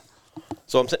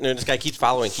 So I'm sitting there, and this guy keeps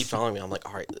following me. I'm like,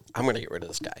 all right, I'm going to get rid of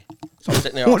this guy. So I'm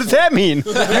sitting there. What does that mean?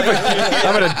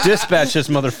 I'm gonna dispatch this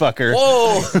motherfucker.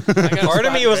 Whoa! Part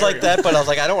of me was like that, but I was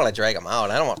like, I don't want to drag him out.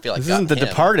 I don't want to feel like This isn't The gutting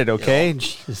him, Departed, you okay? know?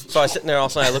 Jesus. So I was sitting there, all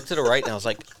of a sudden, I looked to the right, and I was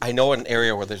like, I know an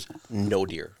area where there's no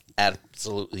deer.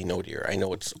 Absolutely no deer. I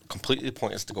know it's completely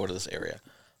pointless to go to this area.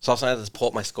 So all of a sudden, I just pull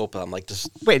up my scope, and I'm like, just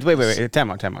Wait.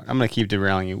 Time out. I'm gonna keep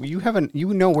derailing you.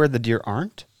 You know where the deer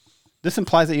aren't? This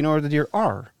implies that you know where the deer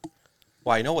are.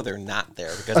 well, I know they're not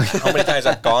there because how many times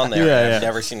I've gone there Yeah, and yeah. I've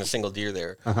never seen a single deer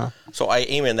there. So I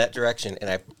aim in that direction and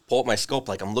I pull up my scope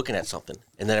like I'm looking at something,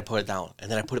 and then I put it down, and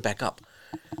then I put it back up.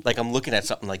 Like I'm looking at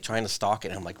something, like trying to stalk it,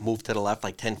 and I'm like, move to the left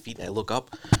like 10 feet, and I look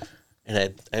up,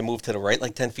 and I move to the right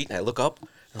like 10 feet, and I look up, and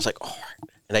I was like, oh,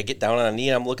 and I get down on a knee,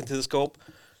 and I'm looking through the scope,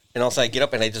 and all of a sudden I get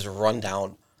up, and I just run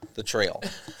down the trail.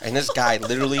 And this guy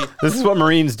literally... This is what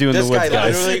Marines do in This the woods, guy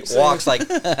guys. literally walks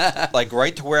like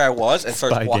right to where I was and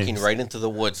starts Spy walking games. right into the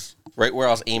woods, right where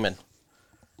I was aiming.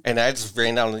 And I just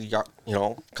ran down the yard,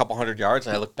 a couple hundred yards,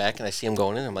 and I look back and I see him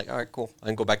going in. I'm like, all right, cool. I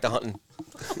can go back to hunting.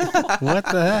 What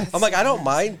the heck? I'm like, I don't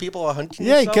mind people are hunting.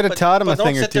 Yeah, you could have taught him a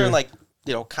thing or Don't sit there two.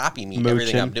 and copy me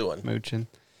everything I'm doing. Mooching.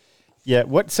 Yeah.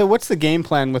 So what's the game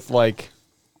plan with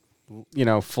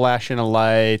flashing a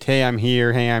light? Hey, I'm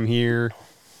here. Hey, I'm here.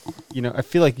 I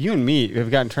feel like you and me have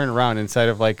gotten turned around inside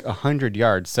of 100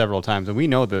 yards several times, and we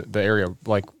know the area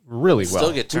really well. Still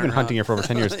get We've turned been hunting around. here for over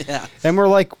 10 years. Yeah. And we're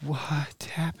like, what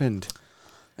happened?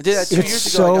 I did that 2 It's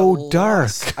years ago. I so got dark.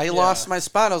 lost. I lost my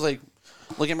spot. I was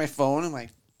looking at my phone. I'm like,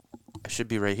 I should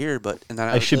be right here, and then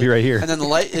I should be right here. And then the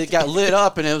light it got lit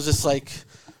up, and it was just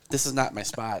this is not my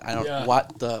spot. I don't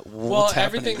what's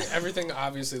happening. Everything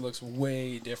obviously looks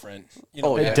way different.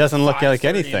 It doesn't look like 5:30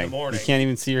 in the anything. You morning. can't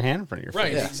even see your hand in front of your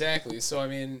Right, face. exactly. So I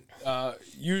mean,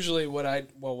 usually what I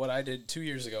did 2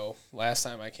 years ago, last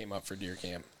time I came up for deer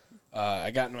camp,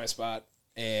 I got in my spot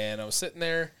and I was sitting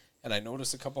there and I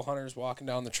noticed a couple hunters walking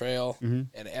down the trail, and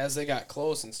as they got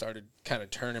close and started kind of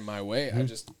turning my way, I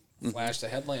just flashed a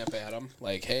headlamp at them,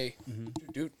 like, "Hey,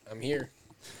 dude, I'm here."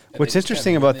 And What's they just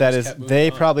interesting kept- about they that just is kept moving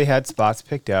they on. probably had spots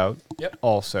picked out Yep.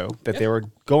 also that they Yep. were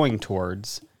going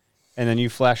towards, and then you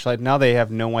flashlight. Now they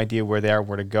have no idea where they are,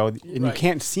 where to go, and you Right.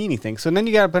 can't see anything. So then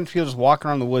you got a bunch of people just walking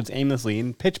around the woods aimlessly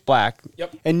in pitch black,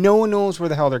 Yep. and no one knows where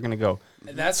the hell they're going to go.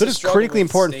 And that's So the it's struggle critically with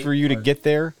important state for you to park. get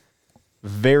there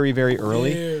very, very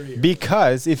early, Very early.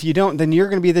 because if you don't, then you're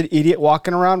going to be the idiot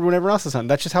walking around when everyone else is hunting.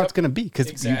 That's just how it's going to be, because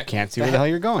you Exactly. can't see where the hell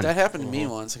you're going. That happened to me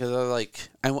once because I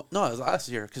was it was last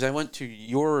year because I went to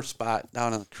your spot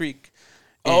down on the creek.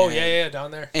 Oh and- yeah, down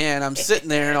there. And I'm sitting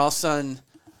there, and all of a sudden,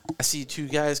 I see two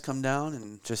guys come down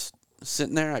and just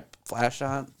sitting there. I flash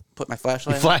on, put my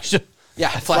flashlight. on. Flash it. Yeah,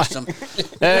 I flashed them.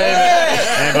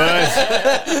 Hey,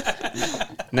 boys.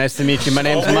 Nice to meet you. My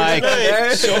name's Mike.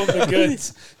 Show them the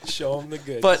goods. Show them the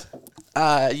goods. But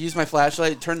I used my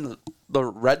flashlight, turned the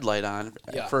red light on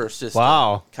Yeah. at first. Just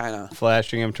Wow. kind of.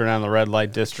 Flashing him, turn on the red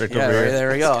light district Yeah, over here.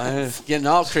 there we go. And getting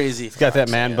all crazy. Got that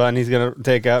man bun he's going to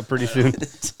take out pretty soon.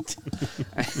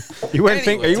 You wearing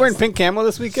pink? Are you wearing pink camo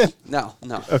this weekend? No.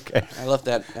 Okay. I left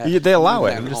that. They allow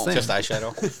it. at I'm just home. saying. Just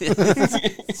eyeshadow.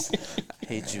 I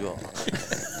hate you all.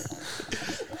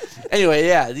 Anyway,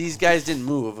 yeah, these guys didn't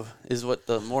move, is what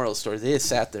the moral of the story. They just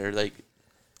sat there,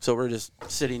 so we're just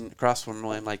sitting across from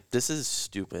them. I'm like, this is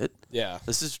stupid. yeah.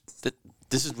 This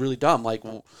is really dumb.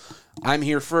 I'm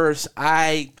here first.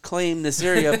 I claim this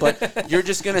area, but you're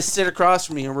just gonna sit across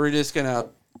from me, and we're just gonna,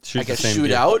 Shoot I the guess, same shoot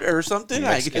deer. out or something.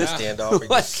 I Mexican guess. standoff, or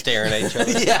just staring at each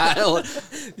other. Yeah.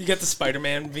 You got the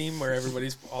Spider-Man meme where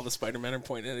all the Spider-Men are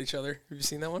pointing at each other. Have you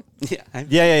seen that one? Yeah.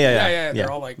 Yeah.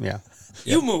 They're all like, yeah.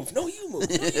 You move. No, you move.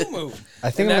 No, you move. I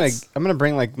think And I'm gonna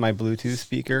bring my Bluetooth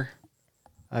speaker.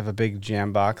 I have a big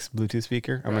Jambox Bluetooth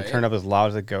speaker. I'm Right. gonna turn it up as loud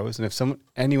as it goes, and if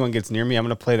anyone gets near me, I'm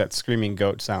gonna play that screaming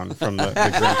goat sound from the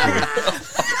Grand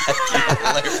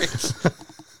Hilarious.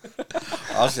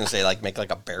 I was gonna say make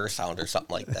a bear sound or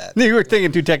something like that. You were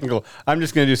thinking too technical. I'm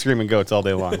just gonna do screaming goats all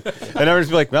day long, and everyone's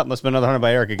be like, "Well, must have been another hunter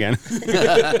by Eric again."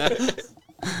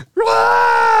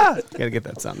 Gotta get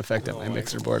that sound effect on my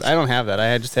mixer board. I don't have that.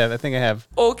 I think I have.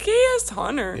 Okayest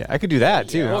Hunter. Yeah, I could do that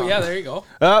too. Oh yeah, there you go.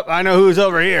 Oh, I know who's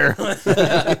over here. Well,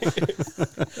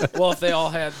 if they all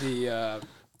had the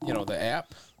the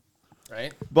app,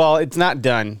 right? Well, it's not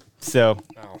done, so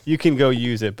Oh. you can go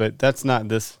use it, but that's not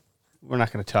this. We're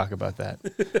not going to talk about that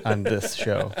on this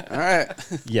show All right.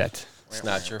 yet. It's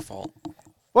not your fault.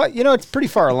 Well, it's pretty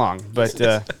far along, but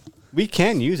we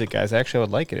can use it, guys. Actually, I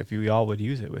would like it if you all would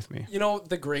use it with me.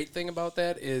 The great thing about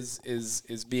that is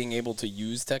being able to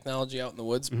use technology out in the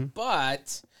woods,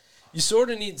 but you sort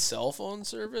of need cell phone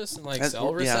service and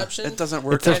cell reception. It doesn't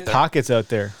work. It's those out there. pockets out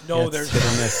there. No, Yeah, there's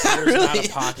it's- not. There's not a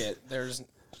pocket. There's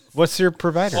What's your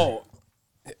provider?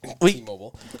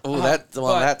 T-Mobile. Oh, but-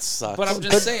 that sucks. But I'm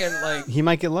just saying, He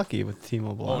might get lucky with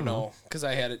T-Mobile. I oh don't know. no, because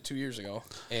I had it 2 years ago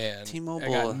and I got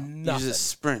T-Mobile nothing. uses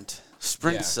Sprint.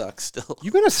 Sprint Yeah. sucks still.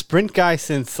 You've been a Sprint guy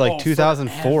since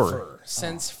 2004. Forever.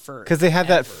 Since first. Because they had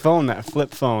that phone, that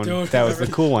flip phone. Dude, that was the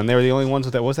cool one. They were the only ones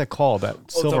with that. What was that called? That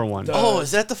silver one. Oh,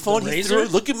 is that the phone he Razor?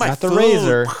 threw? Look at my Not the phone.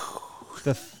 Razor.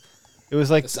 It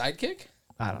was like The Sidekick?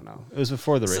 I don't know. It was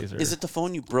before the Razor. Is it the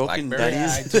phone you broke in Blackberry? Yeah,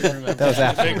 Betty's? I do remember That was the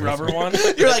after big the rubber one.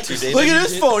 You're like, 2 days look ago. at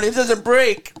this phone. It doesn't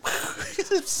break.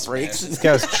 It breaks. This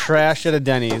guy was trashed at a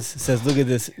Denny's. Says, "Look at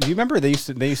this." Do you remember they used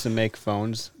to make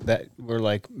phones that were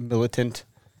like militant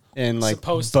and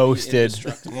Supposed to be boasted?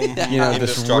 indestructible. You know, this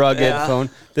Indestructible. rugged Yeah. phone.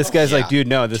 This guy's like, dude,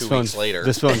 no, this 2 phone's weeks later.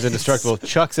 this phone's indestructible.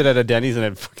 Chucks it at a Denny's and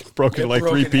it fucking broke it It in like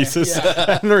broke 3 in half. pieces.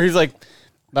 Yeah. And he's like,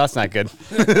 "That's not good."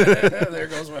 There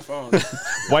goes my phone.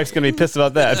 Wife's gonna be pissed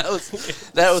about that.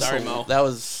 That was Sorry, Mo. that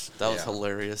was That was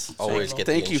hilarious. Always get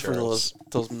the Thank you for insurance.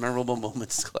 those memorable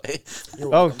moments, Clay.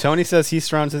 Oh, Tony says he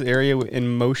surrounds his area in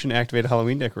motion activated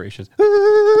Halloween decorations.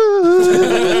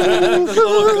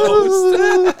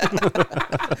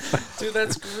 Dude,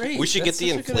 that's great. We should That's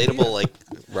get the such a good inflatable, like,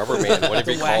 rubber man,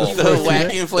 whatever you call wacky- it. The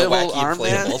wacky inflatable wacky arm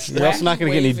man. inflatables. You're also not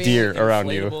going to get any Wacky deer waving, around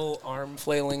you. inflatable arm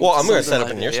flailing. Well, I'm going to Something set up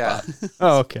in like your it, spot.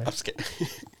 Oh, okay. I'm just kidding.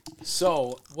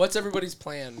 So, what's everybody's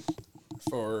plan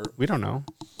for? We don't know.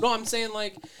 No, I'm saying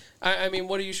like, I mean,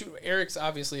 what do you shoot? Eric's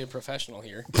obviously a professional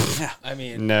here. Yeah. I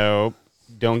mean, No.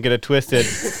 Don't get it twisted.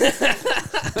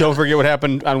 Don't forget what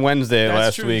happened on Wednesday that's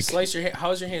last true. week. Slice your hand.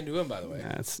 How's your hand doing, by the way?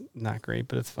 Yeah, it's not great,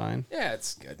 but it's fine. Yeah,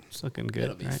 it's good. It's looking good.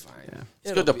 It'll be right? fine. Yeah.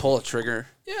 It's good to pull a trigger.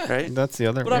 Yeah. Right? That's the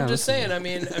other. But I'm yeah, just that's-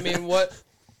 saying. I mean, what?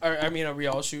 Are we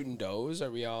all shooting does?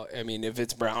 Are we all? I mean, if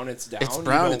it's brown, it's down. It's You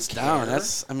brown, don't it's down. care.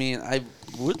 That's. I mean, I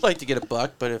would like to get a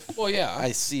buck, but if Well, yeah.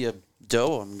 I see a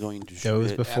doe, I'm going to shoot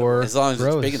Does it. before As long as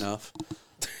rows. it's big enough.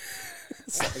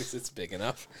 as long as it's big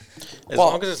enough. As Well,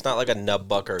 long as it's not like a nub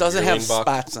buck or a Doesn't have yearling buck.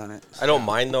 spots on it. I don't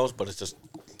mind those, but it's just,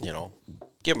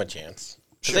 give them a chance.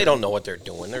 'Cause they don't know what they're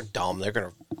doing. They're dumb. They're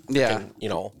going to, Yeah.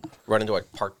 run into a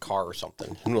parked car or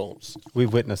something. Who knows?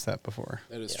 We've witnessed that before.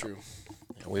 That is true.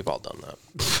 Yeah, we've all done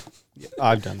that.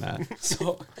 I've done that.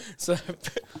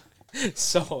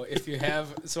 So if you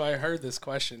have, so I heard this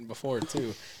question before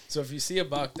too. So if you see a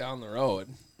buck down the road,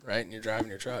 right, and you're driving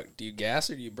your truck, do you gas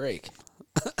or do you brake?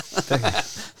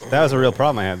 That was a real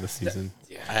problem I had this season.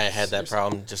 Yeah, I had that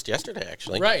problem just yesterday,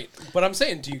 actually. right. But I'm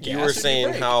saying, do you gas? You or were do saying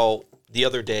brake? how the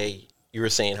other day,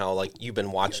 like, you've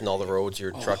been watching all the roads,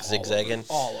 your truck zigzagging.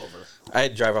 all over. I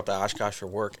had to drive up to Oshkosh for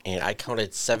work, and I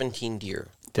counted 17 deer.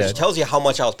 Dead. Which tells you how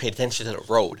much I was paying attention to the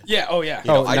road. Yeah. Oh yeah.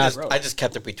 You know, not- I just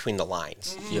kept it between the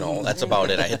lines. That's about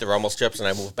it. I hit the rumble strips and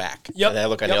I moved back. Yep, And I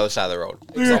look on the yep. other side of the road.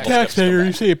 You're a Rumble strips come taxpayer. back.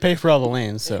 You say you pay for all the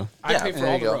lanes, so. I Yeah, pay for there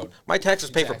all you the go. road. My taxes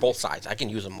pay for Exactly. both sides. I can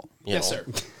use them. Yes, sir.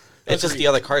 It's just the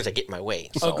other cars that get in my way.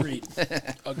 So. Agreed.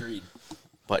 Agreed.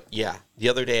 But yeah, the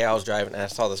other day I was driving and I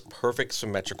saw this perfect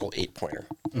symmetrical 8-pointer.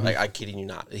 Like, I'm kidding you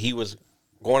not. He was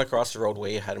going across the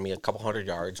roadway ahead of me a couple hundred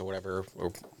yards or whatever,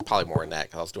 or probably more than that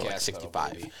because I was doing like Gas pedal,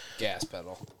 65. baby. Gas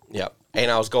pedal. Yep. And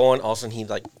I was going, all of a sudden he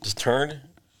like just turned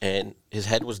and his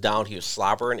head was down. He was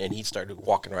slobbering and he started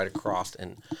walking right across.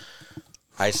 And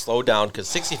I slowed down because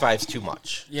 65 is too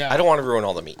much. Yeah. I don't want to ruin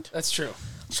all the meat. That's true.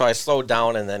 So I slowed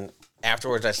down and then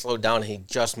afterwards I slowed down and he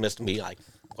just missed me like,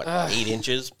 8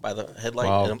 inches by the headlight.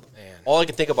 Wow. And all I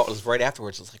could think about was right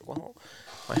afterwards, I was like, well,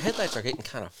 my headlights are getting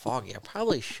kind of foggy. I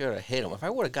probably should have hit him. If I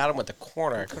would have got him at the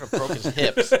corner, I could have broke his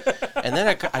hips. And then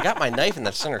I got my knife in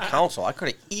the center console. I could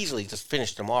have easily just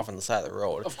finished him off on the side of the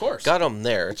road. Of course. Got him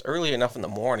there. It's early enough in the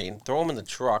morning. Throw him in the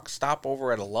truck, stop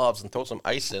over at a Love's and throw some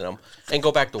ice in him, and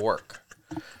go back to work.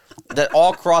 That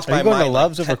all crossed Are my you going mind. to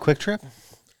Love's over Quick Trip?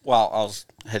 Well, I was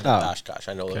heading Oh. to Oshkosh.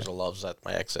 I know there's a Love's at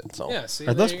my exit. So. Yeah. See, Are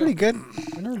there those you pretty go. good?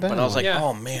 I've never been. But I was like, Yeah.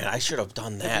 oh man, I should have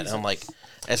done that. And I'm like,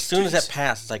 as soon as that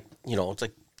passed, it's like, it's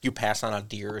like you pass on a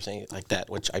deer or something like that,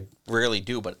 which I rarely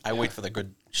do, but I wait for the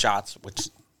good shots, which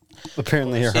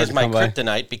apparently you're hard is to my come by.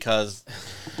 kryptonite because,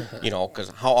 because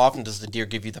how often does the deer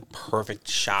give you the perfect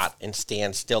shot and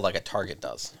stand still like a target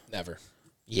does? Never.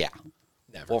 Yeah.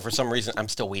 Never. Well, for some reason, I'm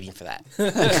still waiting for that.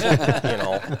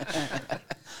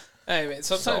 Hey, man,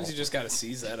 sometimes you just got to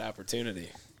seize that opportunity.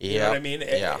 You know Yeah, what I mean?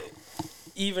 yeah.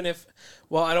 Even if,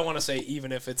 well, I don't want to say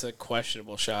even if it's a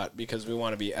questionable shot because we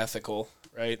want to be ethical,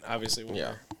 right? Obviously,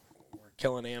 we're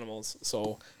killing animals,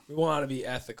 so we want to be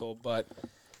ethical. But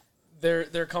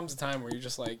there comes a time where you're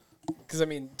just like, because I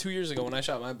mean, 2 years ago when I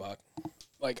shot my buck,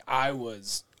 like I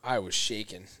was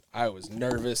shaking, I was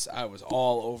nervous, I was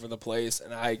all over the place,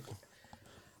 and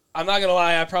I'm not gonna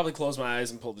lie, I probably closed my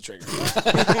eyes and pulled the trigger.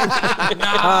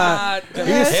 Not gonna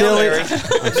You're silly. Mary. I'm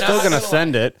still going to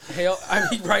send it. I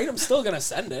mean, right? I'm still gonna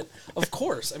send it, of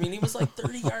course. I mean, he was like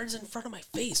 30 yards in front of my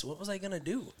face. What was I gonna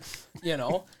do?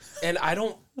 And I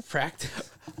don't practice.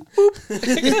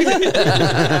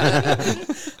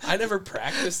 I never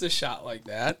practiced a shot like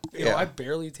that. I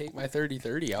barely take my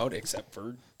 30-30 out except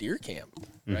for deer camp,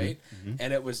 right?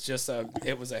 And it was just a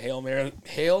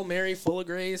Hail Mary full of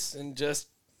grace and just.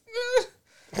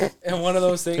 And one of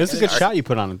those things. It's a good shot you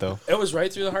put on it, though. It was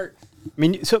right through the heart. I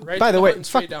mean, so Right by to the the way, heart and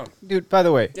straight down. dude. By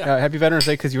the way, Yeah. Happy Veterans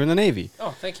Day because you were in the Navy.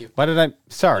 Oh, thank you. Why did I?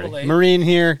 Sorry, Little late. Marine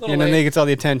here. Little And then late. they gets all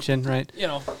the attention, right?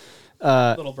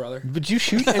 Little brother. Did you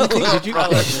shoot anything?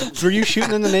 Were you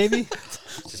shooting in the Navy?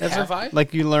 Have I?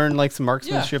 Like you learned like some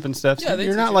marksmanship and stuff. So Yeah, they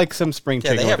you're teach not you. like some spring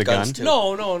Yeah, chicken they with a have gun. guns, too.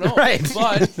 No. Right.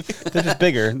 But They're just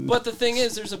bigger. the thing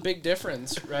is, there's a big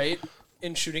difference, right,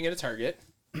 in shooting at a target,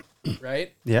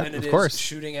 right? Yeah, and it of is course.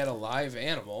 shooting at a live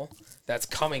animal that's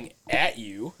coming at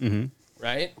you,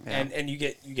 right? And you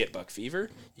get buck fever,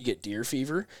 you get deer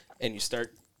fever, and you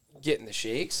start getting the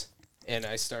shakes, and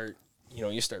I start,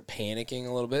 you start panicking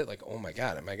a little bit, like, oh my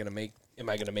God, am I gonna make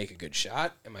a good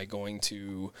shot? Am I going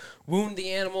to wound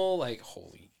the animal? Like,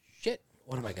 holy shit,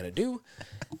 what am I gonna do?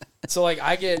 So like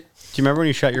I get. Do you remember when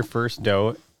you shot your first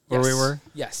doe where we were?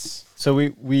 Yes. So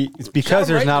it's because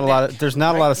there's not a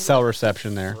lot of cell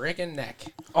reception there. Friggin' neck.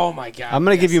 Oh my God. I'm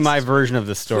gonna give you my version of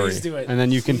the story, Please do it. and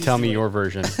then you can Please tell do me it. your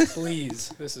version. Please,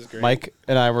 this is great. Mike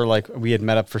and I were like, we had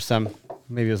met up for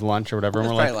maybe it was lunch or whatever, and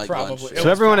we're Probably like, like Probably. lunch. It so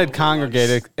was everyone had probably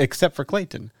congregated lunch. except for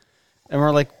Clayton, and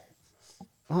we're like,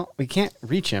 well, we can't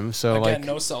reach him, so Again, like,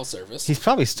 no cell service. he's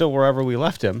probably still wherever we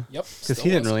left him. Yep. Because still he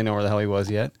didn't was. really know where the hell he was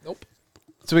yet. Nope.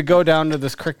 So we go down to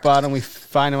this creek bottom, we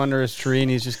find him under his tree, and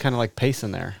he's just kind of like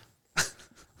pacing there.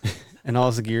 And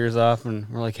all his gear's off, and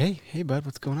we're like, hey, bud,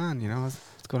 what's going on? What's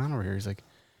going on over here? He's like,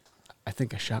 I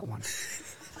think I shot one. I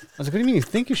was like, what do you mean you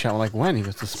think you shot one? Like, when? He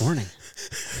goes, this morning.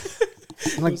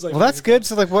 I'm like, well, that's good.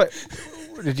 So, like, what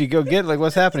did you go get? Like,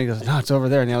 what's happening? He goes, no, it's over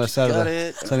there on the other side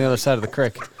it's on the other side of the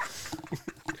creek.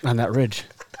 On that ridge.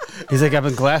 He's like, I've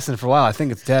been glassing it for a while. I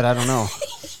think it's dead. I don't know.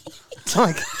 So I'm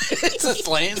like, It's just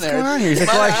laying there. going on here? He's like,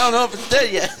 I well, don't know if it's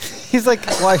dead yet. he's like,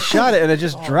 well, I shot it and it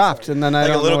just dropped, and then I Like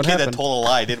a don't know little what kid happened. that told a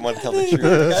lie, didn't want to tell the truth.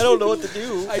 I don't know what to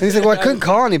do. And he's like, well, I couldn't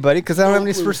call anybody because I don't have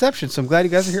any reception, so I'm glad you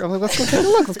guys are here. I'm like, let's go take a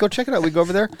look. Let's go check it out. We go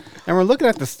over there, and we're looking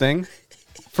at this thing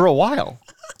for a while,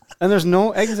 and there's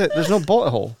no exit. There's no bullet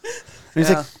hole. And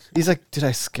he's like, did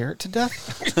I scare it to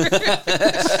death?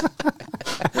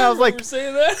 And I was You were like,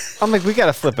 saying that? I'm like, we got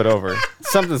to flip it over.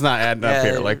 Something's not adding up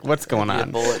here. Like, what's going Yeah,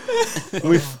 on? bullet.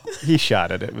 He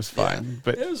shot it. It was fine.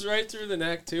 But It was right through the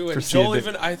neck too. And Proceeded Joel to-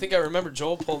 even, I think I remember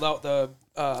Joel pulled out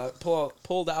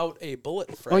pulled out a bullet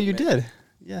oh, fragment. you did.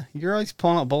 Yeah, you're always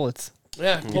pulling out bullets.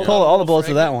 Yeah. You pulled all the bullets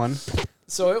of that one.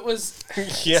 So it was.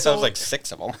 Yeah, so, that was like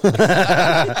 6 of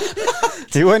them.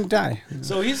 He wouldn't die.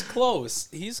 So he's close.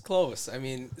 He's close. I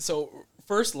mean, so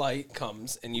first light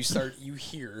comes and you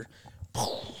hear.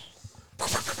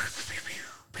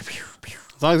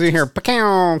 As long as you hear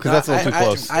 "pacow," because that's a little too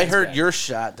close. I heard your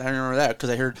shot. I remember that because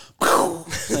I heard.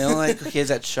 I'm like, okay, is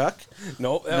that Chuck?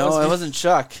 Nope. That No, was it me. wasn't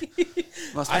Chuck.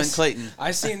 Must I have been s- Clayton.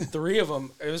 I seen 3 of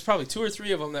them. It was probably 2 or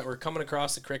 3 of them that were coming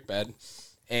across the creek bed,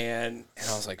 and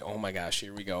I was like, "Oh my gosh,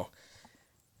 here we go!"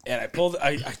 And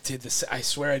I did this. I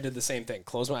swear I did the same thing.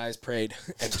 Closed my eyes, prayed,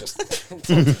 and just pulled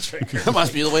the trigger. That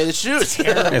must be the way to shoot.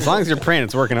 As long as you're praying,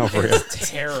 it's working out for you.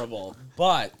 It's terrible,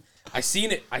 but I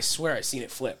seen it. I swear I seen it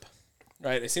flip.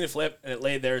 Right, I seen it flip, and it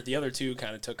laid there. The other 2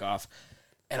 kind of took off,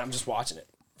 and I'm just watching it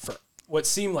for what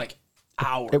seemed like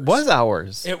hours. It was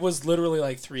hours. It was literally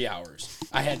like 3 hours.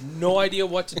 I had no idea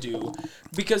what to do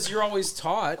because you're always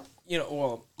taught, you're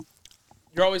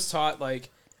always taught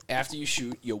like after you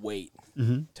shoot, you wait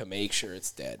to make sure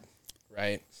it's dead,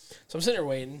 right? So I'm sitting there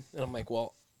waiting, and I'm like,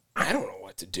 well, I don't know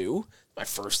what to do. My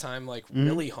first time like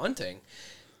really hunting.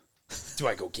 Do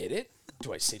I go get it?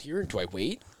 Do I sit here? Do I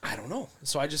wait? I don't know.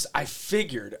 So I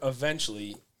figured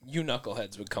eventually you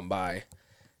knuckleheads would come by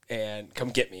and come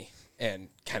get me and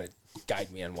kind of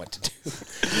guide me on what to do.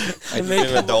 I need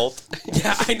an adult.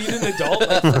 Yeah, I need an adult,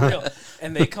 like, for real.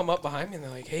 And they come up behind me and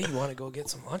they're like, hey, you want to go get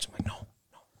some lunch? I'm like, no.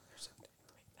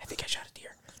 I think I shot a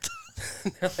deer.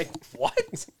 They're like, what?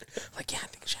 I'm like, yeah, I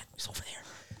think I shot. It's over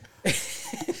there.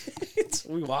 So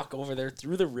we walk over there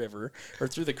through the river or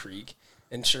through the creek.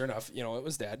 And sure enough, it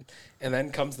was dead. And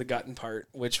then comes the gutting part,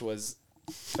 which was,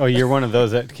 Oh, you're one of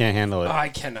those that can't handle it. I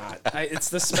cannot. It's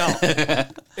the smell.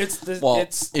 It's the. Well,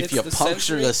 it's if you the puncture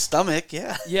sensory- the stomach,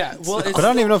 yeah. Yeah, well, it's But I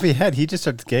don't even know if he had. He just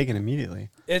starts gagging immediately.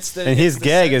 It's the And his it's the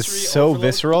gag is sensory so overload.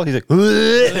 visceral. He's like,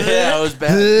 Yeah, it was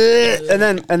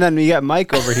bad. and then you got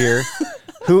Mike over here,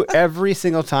 who every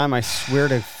single time, I swear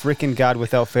to freaking God,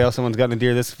 without fail, someone's gotten a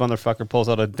deer. This motherfucker pulls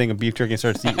out a thing of beef jerky and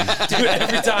starts eating. Dude,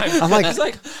 every time. I'm like, It's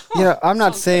like, yeah, I'm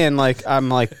not saying like I'm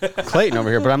like Clayton over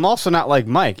here, but I'm also not like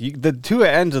Mike. The two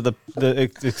ends of the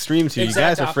extremes here,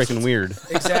 Exact you guys are freaking opposites. weird.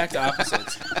 exact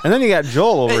opposites. And then you got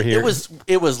Joel over here.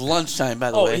 It was lunchtime,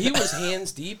 by the Oh, way. he was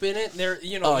hands deep in it. There,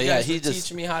 you Oh, you yeah, guys he were just-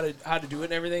 teaching me how to do it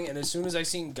and everything. And as soon as I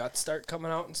seen guts start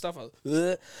coming out and stuff, I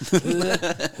was,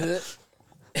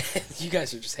 you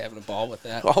guys are just having a ball with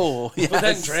that. Oh, yes. But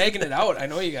then dragging it out, I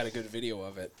know you got a good video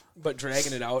of it, but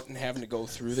dragging it out and having to go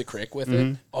through the creek with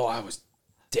it, oh, I was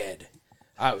dead.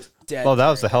 I was dead. Oh, that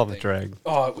was a during hell of a thing. drag.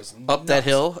 Oh, it was Up that nuts.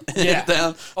 hill, Yeah.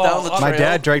 down Oh, the up- trail. My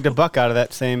dad dragged a buck out of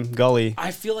that same gully.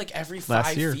 I feel like every Last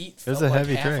 5 year. feet It was felt a like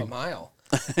heavy half a drag. mile.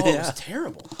 Oh, it was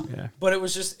terrible. Yeah. But it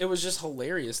was just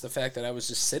hilarious the fact that I was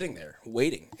just sitting there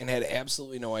waiting and had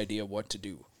absolutely no idea what to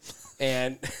do.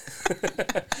 And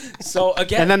so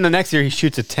again, And then the next year he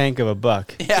shoots a tank of a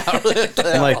buck. Yeah, really.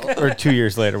 Like, or 2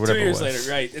 years later, whatever 2 years it was.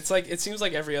 later, right? It's like, it seems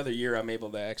like every other year I'm able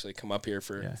to actually come up here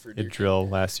for You deer drill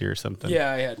last year or something.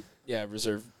 Yeah, I had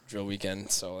reserve drill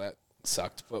weekend, so that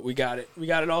sucked. But we got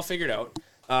it all figured out.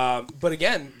 But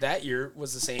again, that year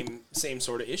was the same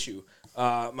sort of issue.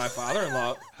 My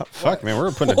father-in-law. Fuck, man,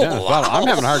 we're putting it down. Wow. I'm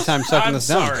having a hard time sucking I'm this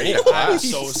down. sorry. I'm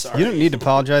so sorry. You don't need to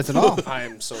apologize at all. I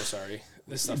am so sorry.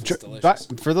 This stuff is But delicious.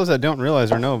 for those that don't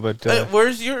realize or know, but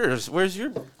Where's yours? Where's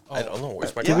your? I don't know.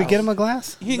 Where's my did we glass? get him a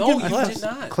glass? You No, can you give me did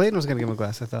not. Clayton was going to give him a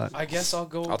glass, I thought. I guess I'll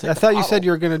go. I'll take I the thought you bottle. said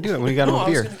you were going to do it when you got him no, a I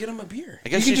was beer. going to get him a beer. I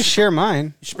You guess can just share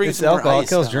mine. should bring It's some more alcohol. It ice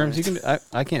kills down, germs. right? You can.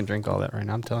 I can't drink all that right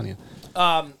now. I'm telling you.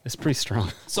 It's pretty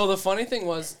strong. So the funny thing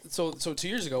was, so 2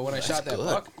 years ago when I shot that good.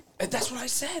 buck, and that's what I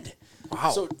said.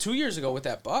 Wow. So 2 years ago with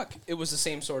that buck, it was the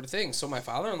same sort of thing. So my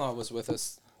father-in-law was with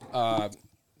us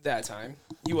that time.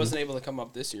 He wasn't able to come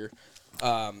up this year,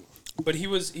 but he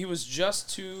was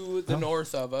just to the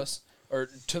north of us, or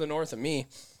to the north of me,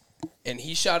 and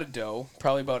he shot a doe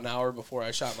probably about an hour before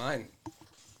I shot mine.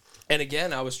 And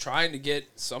again, I was trying to get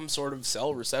some sort of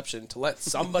cell reception to let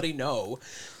somebody know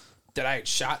that I had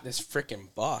shot this freaking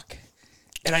buck,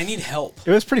 and I need help.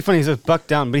 It was pretty funny. He just bucked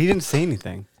down, but he didn't say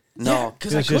anything. No,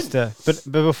 because It I was couldn't. just.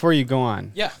 But before you go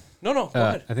on, Yeah. No, go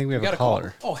ahead. I think we have got a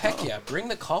caller. call. Oh, heck yeah. Bring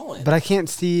the call in. but I can't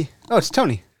see. Oh, it's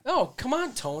Tony. Oh, come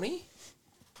on, Tony.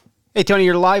 Hey, Tony,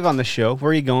 you're live on the show. Where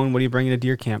are you going? What are you bringing to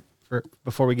deer camp?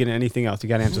 Before we get into anything else, you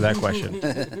got to answer that question.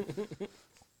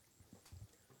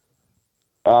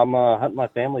 I'm hunting my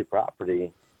family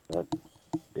property.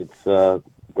 It's where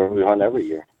we hunt every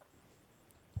year.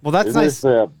 Well, that's Isn't nice.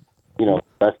 this,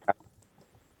 best time?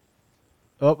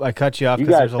 Oh, I cut you off You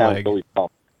because guys there's a sound lag. really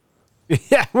pumped.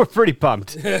 Yeah, we're pretty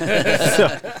pumped.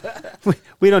 So,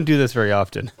 we don't do this very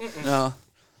often. no.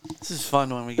 This is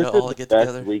fun when we This all is get the best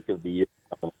together. week of the year.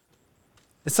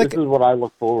 It's like This is what I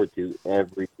look forward to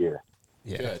every year.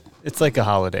 yeah, it's like a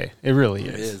holiday. It really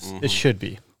is. It is. It should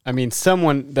be. I mean,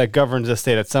 someone that governs the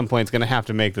state at some point is going to have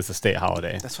to make this a state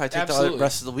holiday. That's why I take the Absolutely.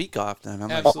 rest of the week off. Then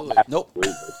I'm Absolutely. like, nope.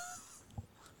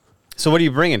 So, what are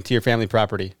you bringing to your family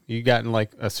property? You gotten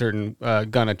like a certain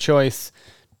gun of choice,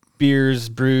 beers,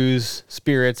 brews,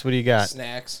 spirits. What do you got?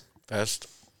 Snacks. Best.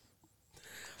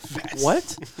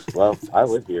 What? Well, I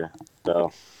live here,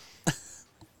 so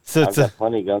So I've it's a, got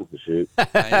plenty of guns to shoot.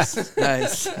 Nice,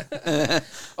 nice.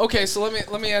 Okay, so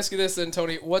let me ask you this then,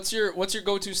 Tony. What's your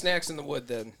go-to snacks in the wood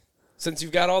then? Since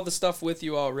you've got all the stuff with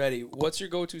you already, what's your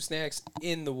go-to snacks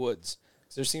in the woods?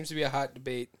 'Cause there seems to be a hot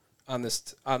debate on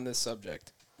this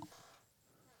subject.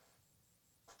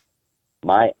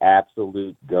 My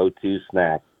absolute go-to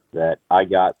snack that I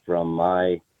got from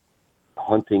my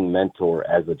hunting mentor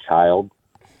as a child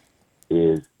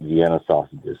is Vienna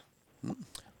sausages.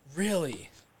 Really?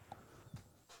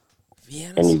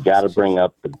 Vienna And you got to sausages. bring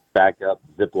up the backup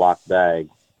Ziploc bag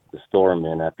to store them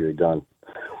in after you're done.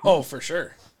 Oh, for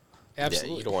sure. Yeah,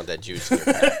 Absolutely. you don't want that juice in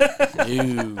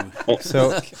your pack.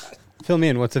 so fill me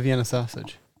in. What's a Vienna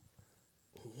sausage?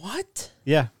 What?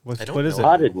 Yeah. I don't What is know. it?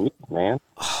 Potted meat, man.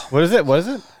 What is it? What is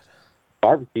it?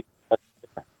 Barbecue.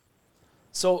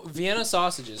 So Vienna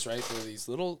sausages, right? They're these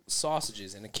little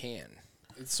sausages in a can.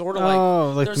 It's sort of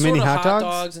Oh, like they're mini sort of hot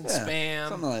dogs? and Yeah, spam.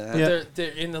 something like that. Yeah.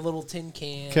 They're in the little tin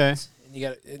cans. 'Kay. And you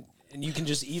got and you can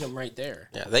just eat them right there.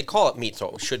 Yeah, they call it meat, so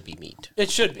it should be meat. It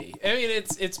should be. I mean,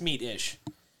 it's meat-ish.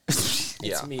 It's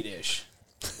Yeah. meat-ish.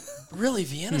 Really,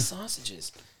 Vienna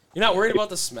sausages. You're not worried about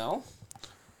the smell?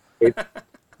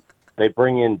 They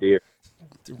bring in deer.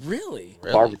 Really?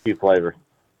 Really? Barbecue flavor.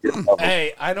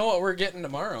 Hey, I know what we're getting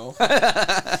tomorrow.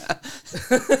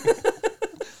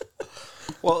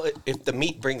 Well, if the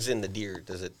meat brings in the deer,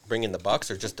 does it bring in the bucks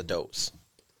or just the does?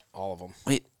 All of them.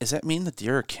 Wait, does that mean the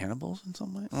deer are cannibals in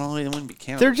some way? Well, they wouldn't be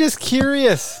cannibals. They're just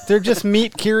curious. They're just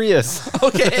meat curious.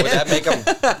 okay. Would that make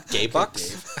them gay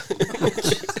bucks?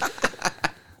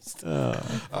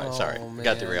 Oh, sorry, man.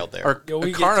 got derailed there. Or, Yo, we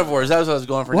get carnivores. That was what I was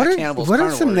going for. What not are cannibals, what are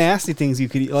some carnivores. nasty things you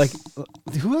could eat? Like,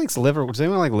 who likes liver? Does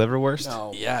anyone like liverwurst?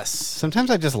 No. Yes.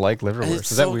 Sometimes I just like liverwurst.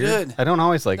 It's Is that so weird? good. I don't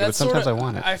always like it, but That's sometimes sorta- I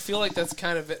want it. I feel like that's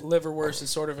kind of liverwurst is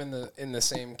sort of in the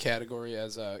same category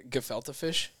as gefilte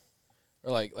fish,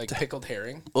 or like pickled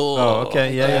herring. Oh,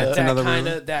 okay, yeah, yeah. It's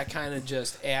another that kind of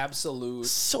just absolute.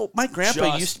 So my grandpa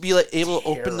Just used to be like able to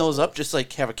open those up, just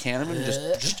like have a can of them, and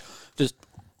just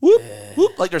whoop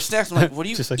whoop like they're snacks. I'm like, what are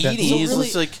you Just like that. eating? So He's really-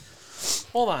 just like,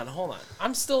 Hold on.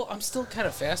 I'm still kind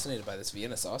of fascinated by this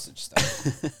Vienna sausage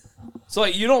stuff. So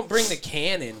like, you don't bring the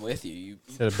can in with you. You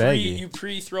Instead of baggie. you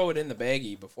pre-throw it in the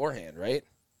baggie beforehand, right?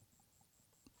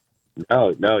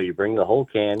 No, you bring the whole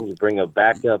can. You bring a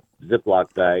backup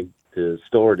Ziploc bag to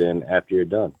store it in after you're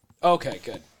done. Okay,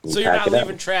 good. You So you're pack not it up.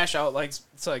 leaving trash out like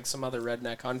it's like some other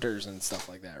redneck hunters and stuff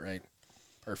like that, right?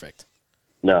 Perfect.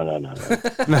 No.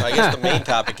 I guess the main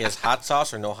topic is hot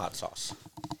sauce or no hot sauce.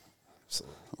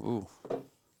 Ooh.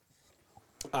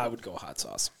 I would go hot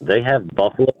sauce. They have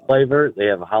buffalo flavor. They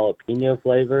have jalapeno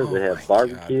flavor. they have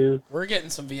barbecue. We're getting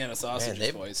some Vienna sausages,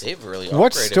 Man, boys. they've really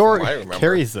What upgraded store from what I remember.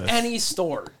 carries this? Any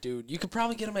store, dude. You could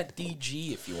probably get them at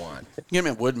DG if you want. Get them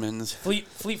at Woodman's. Fleet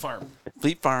Farm.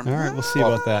 Fleet Farm. All right, we'll see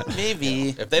about that. Maybe.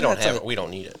 If they don't That's have a- it, we don't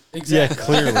need it. Yeah, Exactly.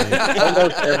 clearly.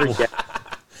 Almost every gas.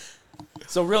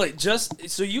 So really, just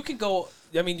so you could go.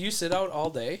 I mean, do you sit out all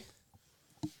day?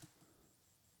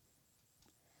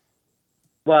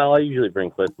 Well, I usually bring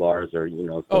Cliff bars or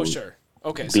Oh, some- sure.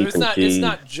 Okay, so beef it's and not cheese,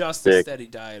 just a stick. steady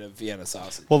diet of Vienna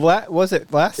sausage. Well, was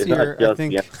it last It's year? not I just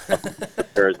think. Vienna.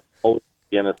 There's always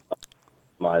Vienna sauce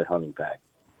in my hunting pack.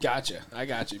 Gotcha. I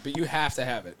got you. But you have to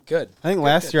have it. Good. I think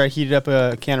last year I heated up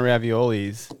a can of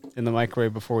raviolis in the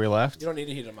microwave before we left, You don't need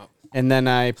to heat them up. and then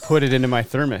I put it into my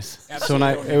thermos. So Absolutely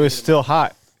when don't it need was to heat 'em still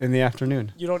hot in the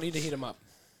afternoon. You don't need to heat them up.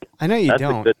 I know you That's a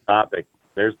don't. good topic.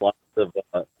 There's lots of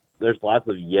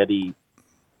Yeti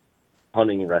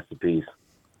hunting recipes.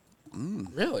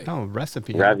 Really? Oh,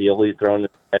 recipe. Ravioli thrown in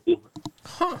Yeti.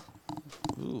 Huh.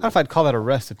 I don't know if I'd call that a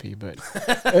recipe, but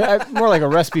more like a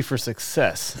recipe for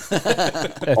success at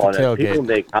the Oh, and people tailgate.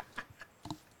 make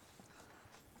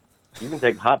you can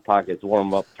take Hot Pockets, warm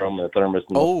them up, throw them in a thermos,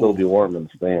 and they'll still be warm in the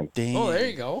stand. Dang. Oh, there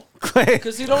you go. Clay,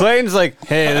 'Cause you don't- Clayton's like,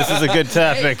 hey, this is a good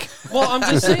topic. Hey, well, I'm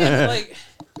just saying, like,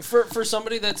 for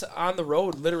somebody that's on the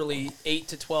road literally 8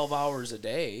 to 12 hours a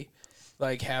day,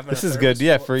 like having This a is thermos good,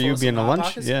 yeah, full- for you full of being some a Hot lunch,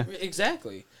 Pockets, yeah.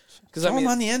 Exactly. Because Throw I mean,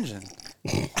 'em on the engine.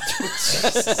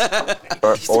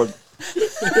 Or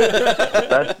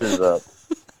that is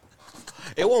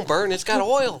It won't burn. It's got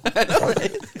oil. you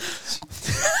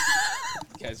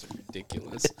guys are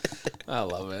ridiculous. I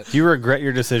love it. Do you regret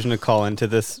your decision to call into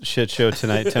this shit show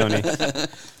tonight, Tony?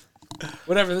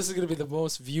 Whatever. This is going to be the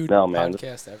most viewed No, man.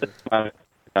 podcast ever.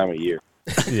 time of year.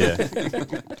 Yeah.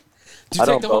 Do you I take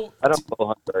don't the bow, whole? I don't bow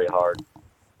hunt very hard,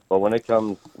 but when it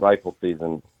comes rifle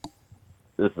season,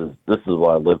 this is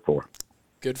what I live for,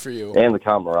 Good for you. and the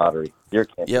camaraderie. Deer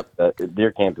camp. Yep.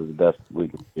 Deer camp is the best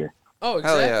week of the year. Oh,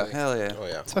 Hell exactly. yeah. Hell yeah. Oh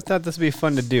yeah. So I thought this would be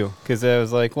fun to do because I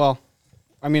was like, well,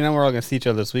 I mean, I know we're all going to see each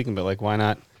other this weekend, but like, why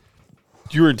not?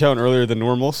 You were in town earlier than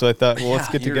normal, so I thought, well, let's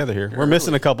Yeah, get you're together here. We're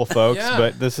missing a couple folks, Yeah.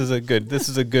 but this is a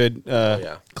good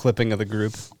yeah. clipping of the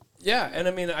group. Yeah, and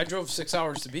I mean, I drove 6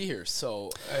 hours to be here, so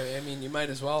I mean, you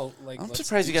might as well like. I'm let's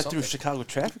surprised do you got through something. Chicago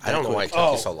traffic. I don't know why it took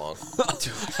Oh. you so long.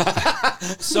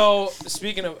 So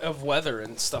speaking of weather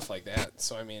and stuff like that,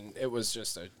 so I mean, it was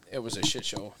a shit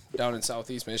show down in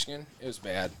Southeast Michigan. It was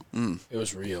bad. It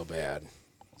was real bad.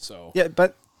 So Yeah,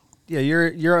 but yeah,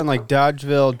 you're on like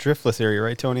Dodgeville, Driftless area,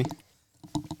 right, Tony?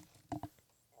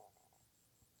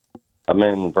 I'm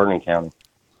in Vernon County.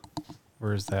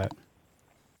 Where is that?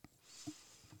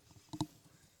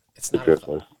 it's The not.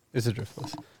 Driftless. Is it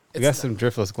Driftless? We It's got not- some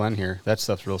Driftless Glen here. That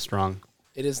stuff's real strong.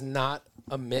 It is not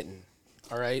a mitten.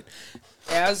 All right.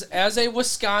 As a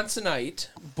Wisconsinite,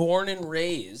 born and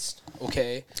raised,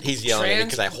 okay. He's yelling at me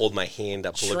trans- because I hold my hand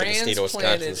up to look at the state of Wisconsin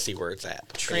transplanted- and see where it's at.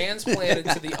 Okay. transplanted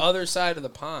to the other side of the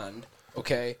pond,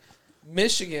 okay,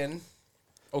 Michigan,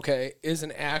 okay, is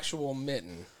an actual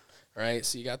mitten, all right?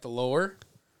 So you got the lower,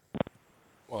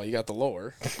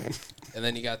 and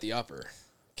then you got the upper,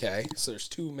 okay? So there's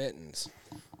two mittens.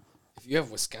 If you have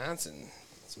Wisconsin,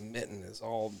 this mitten is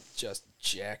all just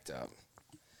jacked up.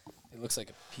 It looks like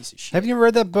a piece of shit. Have you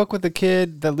read that book with the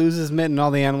kid that loses mitt and all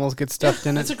the animals get stuffed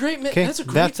in it? That's a great mitten. Okay, That's a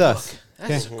great that's book. us.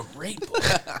 That's a great book.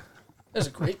 That's a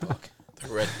great book. The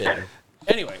red bin.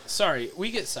 Anyway, sorry, we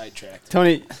get sidetracked.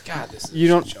 Tony, God, this is you a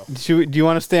don't. shit show. Do you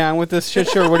want to stay on with this shit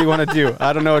show, or what do you want to do?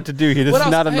 I don't know what to do here. This What is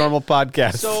else? not a Hey, normal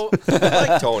podcast. So, I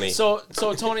like Tony. so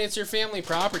Tony, it's your family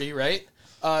property, right?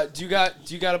 Do you got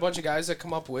a bunch of guys that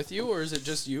come up with you, or is it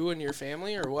just you and your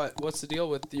family, or what? What's the deal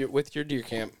with your deer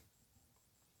camp?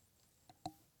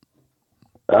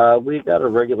 We got a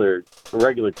regular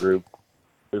group.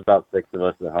 There's about 6 of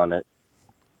us that hunt it.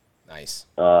 Nice.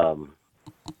 Uh,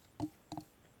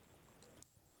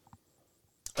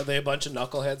 Are they a bunch of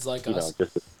knuckleheads like You know, us?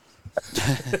 just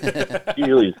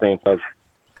usually the same folks.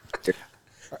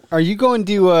 Are you going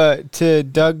to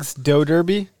Doug's Doe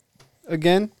Derby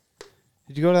again?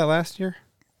 Did you go to that last year?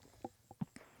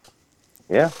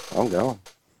 Yeah, I'm going.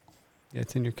 Yeah,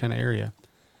 it's in your kind of area.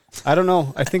 I don't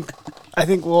know. I think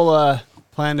we'll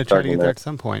plan to try to get there at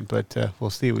some point, but we'll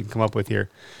see what we can come up with here.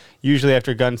 Usually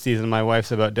after gun season, my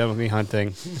wife's about done with me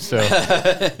hunting, so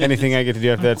anything I get to do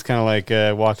after that's kind of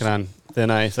like walking on thin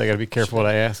ice. I got to be careful what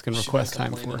I ask and request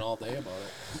time Complaining for. all day about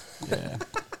it. Yeah.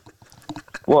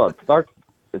 Well, it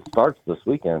starts this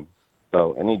weekend.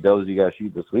 So any does you guys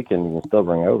shoot this weekend, you can still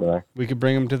bring it over there. We could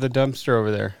bring them to the dumpster over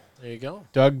there. There you go.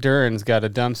 Doug Duran's got a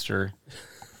dumpster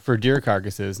for deer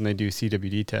carcasses, and they do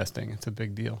CWD testing. It's a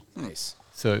big deal. Nice.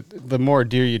 So the more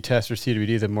deer you test for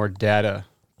CWD, the more data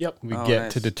Yep. we Oh, get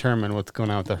nice. to determine what's going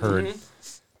on with the herd.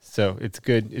 So it's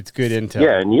good. It's good intel.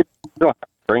 Yeah, and you don't have to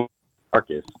bring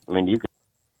carcass. I mean, you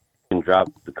can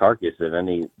drop the carcass at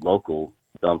any local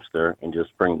dumpster and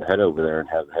just bring the head over there and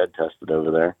have the head tested over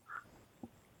there.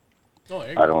 Oh,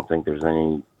 there you I go. don't think there's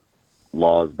any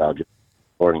laws about just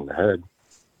reporting the head.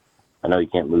 I know you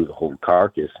can't move the whole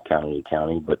carcass county to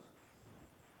county, but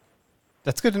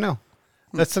That's good to know.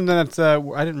 That's something that's I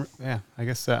didn't. Yeah, I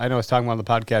guess I know I was talking about on the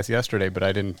podcast yesterday, but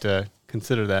I didn't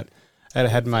consider that. I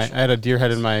had a deer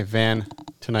head in my van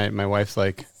tonight. My wife's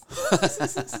like,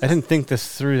 I didn't think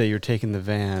this through that you're taking the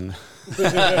van.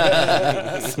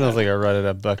 It smells like a rutted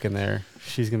up buck in there.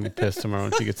 She's gonna be pissed tomorrow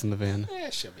when she gets in the van. Yeah,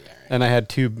 she'll be all right. And I had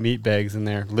 2 meat bags in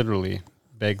there, literally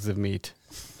bags of meat.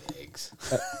 Eggs.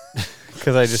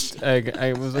 Because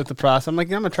I was at the process. I'm like,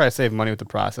 I'm gonna try to save money with the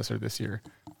processor this year.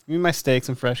 Give me my steaks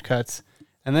and fresh cuts,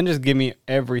 and then just give me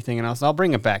everything else. I'll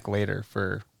bring it back later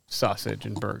for sausage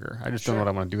and burger. I just don't know what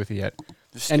I want to do with it yet.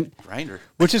 Just And- a grinder.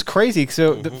 Which is crazy.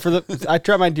 So I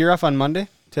dropped my deer off on Monday.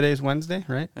 Today's Wednesday,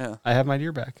 right? Yeah. I have my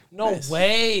deer back. No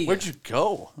way. Where'd you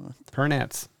go?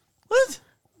 Pernats. What?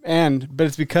 But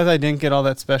it's because I didn't get all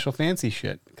that special fancy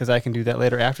shit. Because I can do that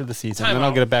later after the season. Time Then I'll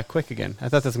out. get it back quick again. I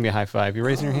thought this was gonna be a high five. You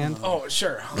raising your hand? Oh,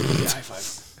 sure. I'll give you a high five.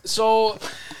 So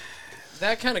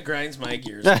that kind of grinds my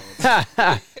gears. though.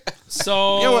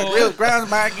 So You know what really grinds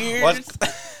my gears?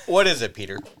 What is it,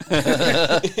 Peter?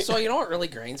 So you know what really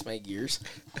grinds my gears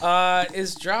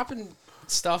is dropping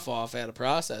stuff off at a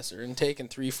processor and taking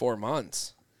 3-4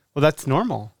 months. Well, that's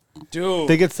normal. Dude,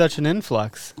 They get such an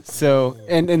influx. So,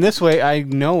 and in this way, I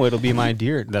know it'll be my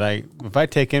deer that if I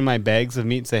take in my bags of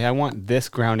meat and say, I want this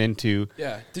ground into,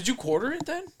 yeah. Did you quarter it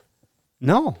then?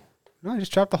 no, I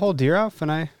just chop the whole deer off,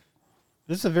 and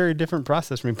this is a very different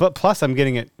process for me. But plus, I'm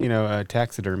getting it,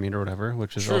 taxidermied or whatever,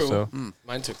 which is True. also,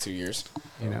 Mine took 2 years.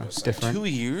 different. 2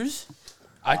 years?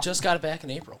 I just got it back in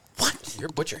April. What? Your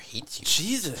butcher hates you.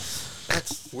 Jesus.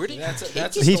 Where did That's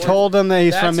you a He story. told them that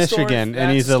he's That's from a story- Michigan, and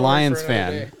that's he's a a story Lions for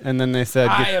another fan. day. And then they said,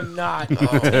 I am not. Take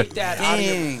that out of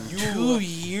Dang. your 2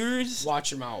 years? Watch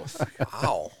your mouth.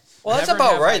 Wow. Well, that's Never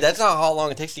about have right. I- That's not how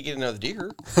long it takes to get another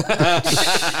deer. You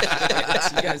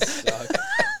guys suck.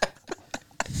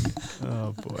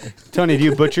 oh, boy. Tony, do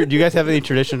you guys have any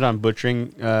traditions on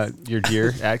butchering your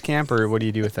deer at camp, or what do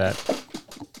you do with that?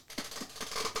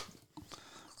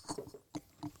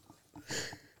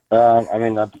 I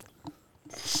mean, I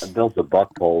built a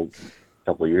buck pole a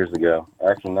couple of years ago.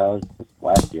 Actually, no, it was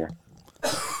last year.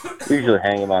 We usually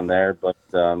hang them on there, but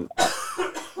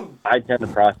I tend to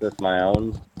process my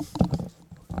own.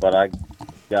 But I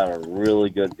got a really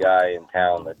good guy in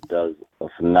town that does a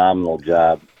phenomenal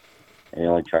job, and he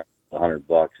only charges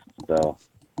 $100. So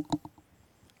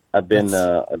I've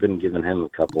been giving him a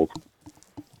couple.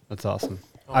 That's awesome.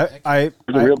 heck. There's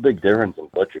a real big difference in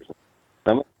butchers.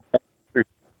 Some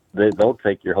they'll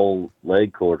take your whole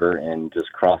leg quarter and just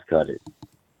cross cut it.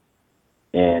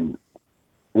 And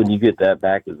when you get that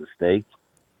back as a steak,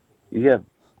 you have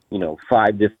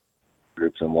 5 different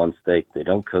groups in one steak. They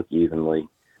don't cook evenly.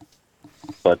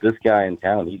 But this guy in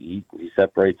town, he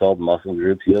separates all the muscle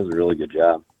groups. He does a really good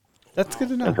job. That's good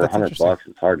to know. And for That's interesting. $100,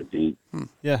 it's hard to beat.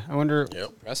 Yeah, I wonder.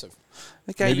 Impressive.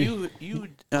 That guy Maybe. you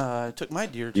took my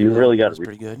deer to. You really got That's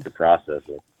pretty good. to process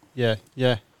it. Yeah.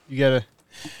 You gotta.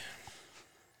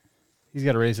 He's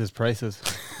got to raise his prices.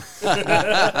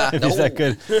 If he's that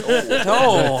good.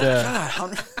 No,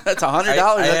 God, that's $100.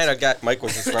 I had a guy. Mike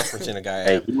was just referencing a guy. I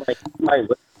Hey, have. he might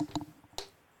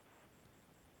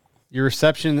Your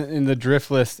reception in the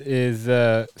drift list is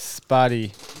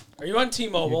spotty. Are you on You're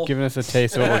T-Mobile? giving us a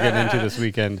taste of what we're getting into this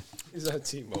weekend. He's on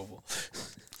T-Mobile.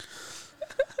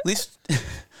 At least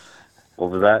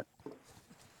What was that?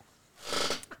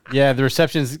 Yeah, the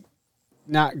reception's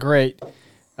not great.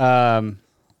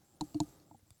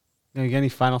 You got any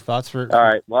final thoughts for? All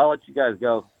right. Well, I'll let you guys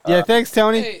go. Yeah, thanks,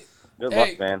 Tony. Hey, Good hey.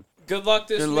 luck, man. good luck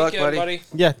this Good luck, weekend, buddy. buddy.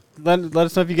 Yeah, let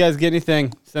us know if you guys get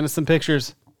anything. Send us some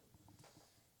pictures.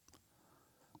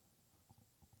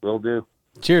 Will do.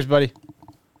 Cheers, buddy.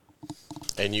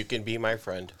 And you can be my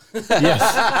friend.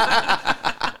 Yes.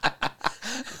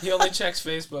 He only checks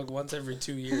Facebook once every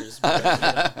 2 years.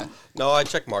 No, I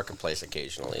check Marketplace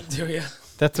occasionally. Do you?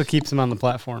 That's what keeps him on the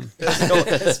platform. It's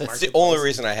the only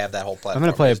reason I have that whole platform. I'm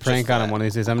gonna play a is just prank on him that. one of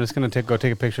these days. I'm just gonna go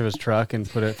take a picture of his truck and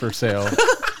put it for sale.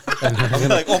 I'm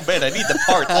like, oh man, I need the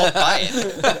parts. I'll buy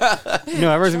it.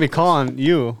 No, everyone's gonna be calling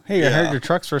you. Hey, I heard your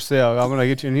truck's for sale. I'm gonna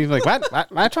get you. And he's like,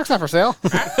 what? My truck's not for sale.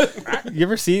 You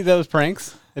ever see those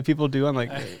pranks that people do on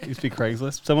like it used to be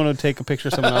Craigslist? Someone would take a picture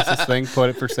of someone else's thing, put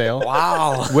it for sale.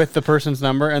 Wow. With the person's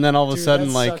number, and then all of a sudden,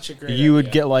 that's like such a great you would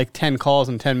idea. get like 10 calls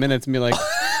in 10 minutes and be like,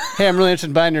 "Hey, I'm really interested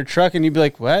in buying your truck," and you'd be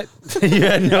like, "What?" You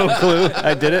had no clue.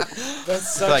 I did it.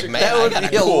 That's such Like, a man, That I would got a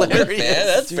be cool whip, hilarious, man.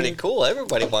 That's dude. pretty cool.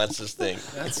 Everybody wants this thing.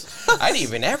 I didn't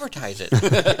even advertise it.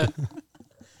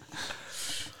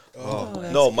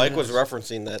 No, Mike was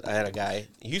referencing that I had a guy.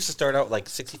 He used to start out like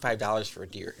 $65 for a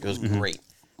deer. It was great.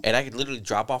 And I could literally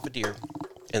drop off a deer,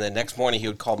 and the next morning he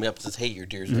would call me up and says, "Hey, your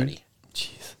deer's ready."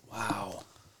 Jeez. wow.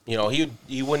 You know, he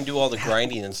wouldn't do all the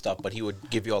grinding and stuff, but he would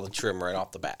give you all the trim right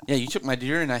off the bat. Yeah, you took my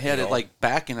deer and I had You it know? like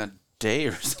back in a day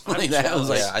or something like that. I was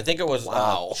like, Yeah, I think it was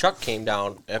wow. Chuck came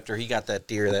down after he got that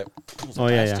deer that was Oh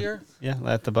yeah, last yeah. year. Yeah,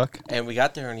 at the buck. And we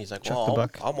got there, and he's like, Chuck "Well, the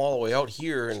buck. I'm all the way out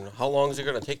here, and how long is it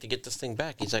going to take to get this thing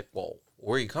back?" He's like, "Well,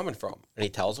 where are you coming from?" And he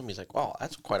tells him, he's like, "Wow,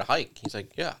 that's quite a hike." He's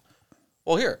like, "Yeah."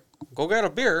 "Well, here, go get a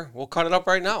beer. We'll cut it up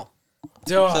right now."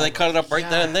 Duh. So they cut it up right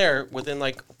then and there within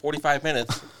like 45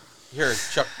 minutes. Here,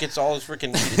 Chuck gets all his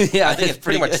freaking. Yeah, I think it's it's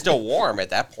pretty pretty much good. still warm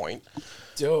at that point.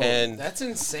 Dude, and- that's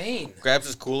insane. Grabs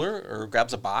his cooler or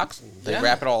grabs a box, and they Yeah.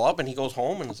 wrap it all up, and he goes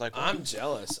home, and it's like, I'm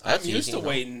jealous. That's I'm used easy, to bro.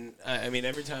 waiting. I mean,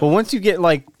 every time. Well, once you get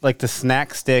like the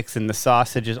snack sticks and the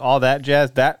sausages, all that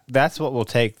jazz, that's what will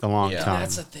take the long Yeah. time.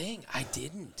 That's the thing. I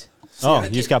didn't. Oh, I you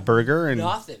just did got burger and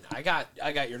nothing. I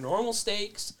got your normal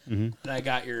steaks, and I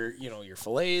got your your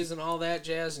fillets and all that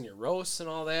jazz, and your roasts and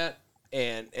all that,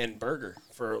 and burger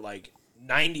for like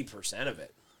 90% of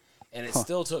it, and it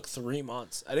still took 3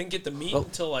 months. I didn't get the meat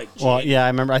until like well, January. yeah, I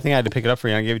remember. I think I had to pick it up for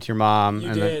you. I gave it to your mom. You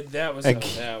and did. That was I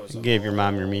that was a gave your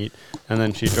mom your meat, and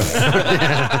then she drove.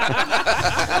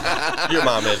 "Your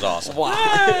mom is awesome."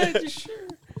 Sure.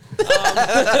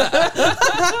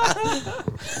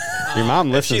 Your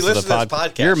mom listens to the listens to this podcast.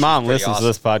 podcast, Your she's mom pretty listens to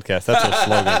this podcast. That's her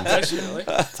slogan. Actually, really?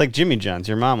 It's like Jimmy John's.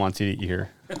 Your mom wants you to eat here.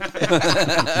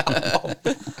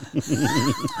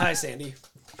 Hi, Sandy.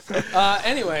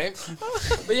 Anyway,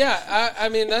 but yeah, I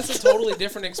mean that's a totally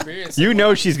different experience. You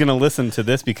know she's gonna listen to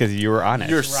this because you were on it,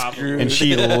 you're Probably. screwed. and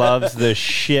she loves the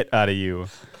shit out of you.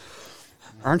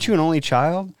 Aren't you an only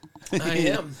child? I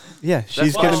am. Yeah,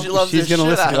 she's why gonna she loves she's the gonna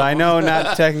shit listen. out of I know,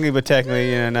 not technically, but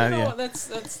technically, not No, yeah. that's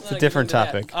not a different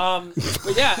topic.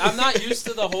 But yeah, I'm not used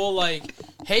to the whole like,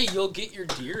 hey, you'll get your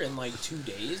deer in like 2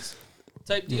 days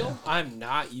type deal. I'm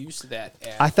not used to that.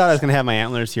 I thought I was gonna have my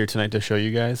antlers here tonight to show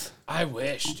you guys, I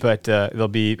wish. but they'll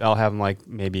be. I'll have them like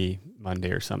maybe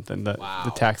Monday or something. The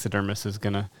Wow. taxidermist is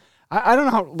gonna. I don't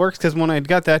know how it works because when I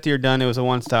got that deer done, it was a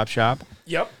one-stop shop.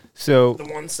 Yep. So The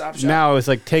one-stop shop. now it's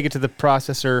like take it to the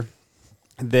processor.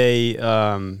 They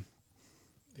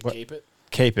Cape it.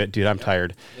 cape it, dude. I'm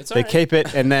tired. It's They all right. cape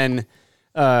it, and then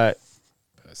I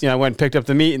went and picked up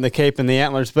the meat and the cape and the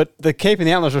antlers, but the cape and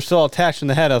the antlers were still attached in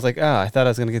the head. I was like, I thought I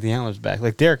was gonna get the antlers back.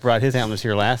 Like Derek brought his antlers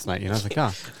here last night. I was like,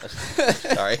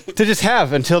 Sorry. to just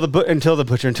have until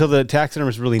the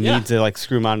taxidermist really Yeah. needs to like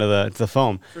screw them onto the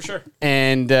foam. For sure.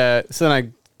 And so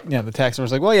then the taxidermist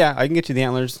was like, well, yeah, I can get you the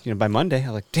antlers, by Monday. I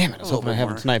was like, damn it, I was A little hoping I bit have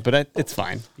them more. tonight, but it's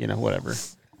fine, whatever.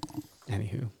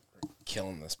 Anywho,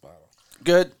 Killing this bottle.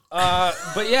 Good.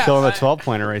 But yeah. killing a I-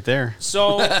 12-pointer right there.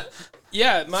 So,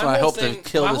 yeah, my So I whole hope to thing,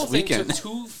 kill my this whole thing weekend. took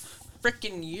 2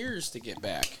 freaking years to get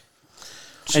back.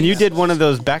 And you did one of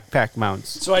those backpack mounts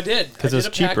So I did. because I it was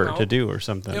did a pack cheaper mount. to do or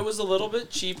something. It was a little bit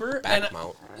cheaper. Back and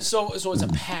mount. So it's a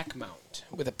pack mount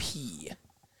with a P.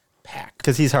 Pack.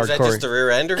 because he's Is that just hardcore. the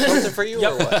rear end or something for you?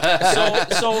 Or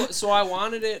what? So I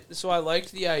wanted it. So I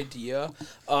liked the idea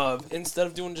of instead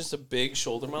of doing just a big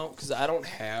shoulder mount, because I don't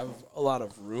have a lot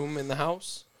of room in the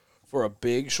house for a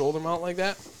big shoulder mount like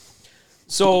that.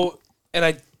 So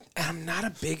I'm not a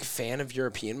big fan of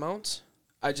European mounts.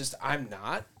 I'm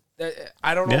not.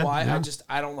 I don't know Yeah, why. yeah.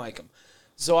 I don't like them.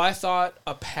 So I thought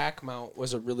a pack mount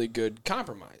was a really good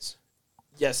compromise.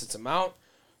 Yes, it's a mount,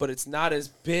 but it's not as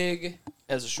big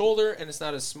as a shoulder, and it's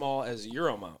not as small as a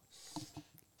Euro mount.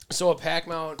 So a pack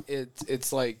mount,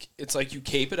 it's like you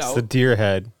cape it It's out. the deer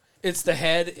head. It's the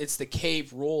head, it's the cape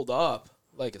rolled up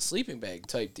like a sleeping bag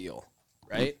type deal,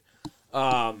 right?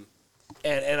 And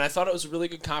I thought it was a really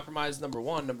good compromise. Number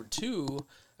one, number two,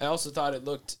 I also thought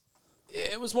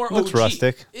it was more Looks OG.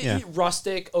 rustic, yeah.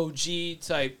 Rustic OG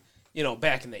type.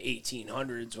 Back in the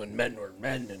 1800s when men were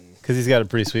men, and Because he's got a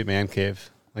pretty sweet man cave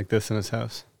like this in his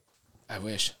house. I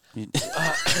wish. You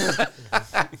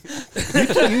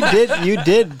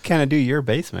did kind of do your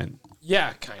basement.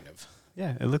 Yeah, kind of.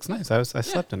 Yeah, it looks nice. I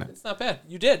slept in it. It's not bad.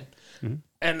 You did.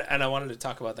 And I wanted to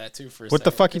talk about that too for a What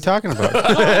the second. fuck you talking about?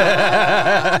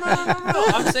 No,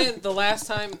 I'm saying the last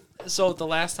time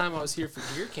I was here for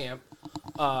deer camp,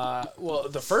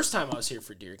 the first time I was here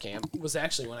for deer camp was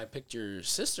actually when I picked your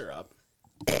sister up.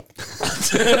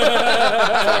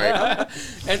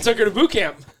 And took her to boot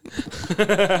camp.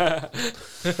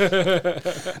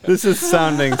 This is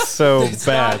sounding so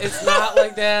bad. It's not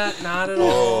like that. Not at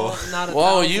all. Not at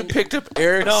all. Whoa, you picked up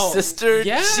Eric's sister?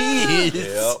 Yeah.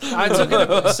 Jeez. I took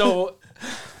it. So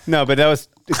No, but that was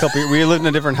a couple. We lived in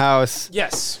a different house.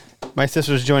 yes. My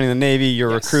sister's joining the Navy.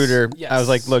 You're a Yes. recruiter. Yes. I was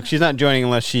like, look, she's not joining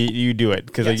unless you do it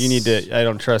because you need Yes. to. I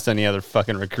don't trust any other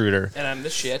fucking recruiter. And I'm the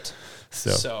shit.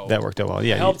 So that worked out well.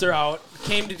 Yeah. Helped her out.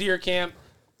 Came to deer camp.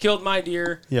 Killed my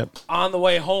deer. Yep. On the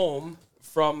way home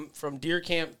from deer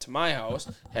camp to my house,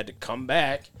 had to come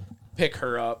back, pick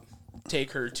her up,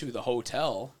 take her to the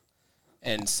hotel,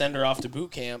 and send her off to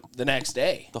boot camp the next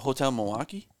day. The Hotel in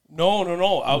Milwaukee?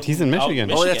 No. He's in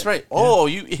Michigan. Oh, that's right. Oh,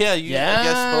 you. I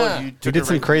guess you We took did her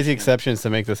some right to crazy Michigan. exceptions to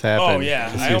make this happen. Oh yeah,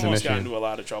 She I was in almost got Michigan. into a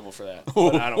lot of trouble for that.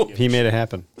 But I don't give He a made it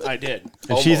happen. shit. I did.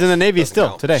 And she's in the Navy Doesn't still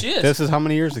count. today. She is. This is how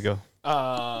many years ago?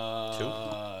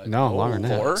 No, longer than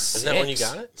that. 4? Isn't that when you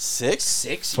got it? 6?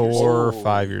 6 4 years. or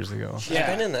 5 years ago. Yeah.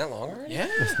 Been in that long already? Yeah.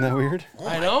 Isn't that weird?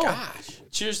 I know. Gosh.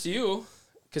 Cheers to you,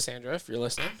 Cassandra, if you're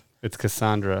listening. It's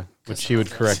Cassandra, but she would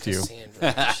correct you.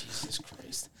 Cassandra. Jesus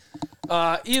Christ.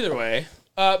 Either way,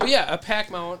 but yeah, a pack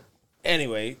mount.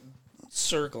 Anyway,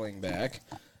 circling back,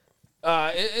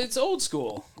 it's old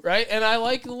school, right? And I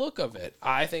like the look of it.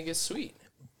 I think it's sweet.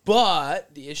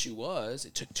 But the issue was,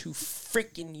 it took 2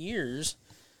 freaking years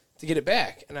to get it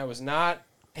back, and I was not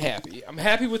happy. I'm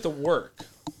happy with the work,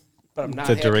 but I'm not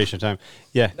The happy. duration of time.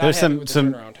 Yeah, there's happy with the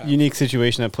some turnaround time. unique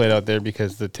situation that played out there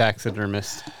because the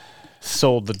taxidermist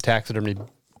sold the taxidermy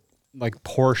like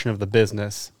portion of the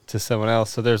business to someone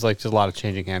else. So there's like just a lot of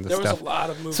changing hands and There was stuff. a lot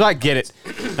of movement. So I get it.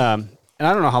 And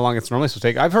I don't know how long it's normally supposed to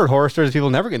take. I've heard horror stories of people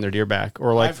never getting their deer back,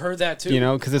 or like I've heard that too. You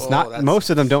know, because it's Oh, not that's-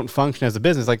 most of them don't function as a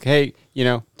business. Like, hey, you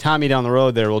know, Tommy down the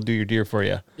road there will do your deer for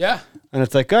you, Yeah. and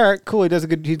it's like, all right, cool. He does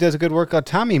a good workout.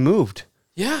 Tommy moved.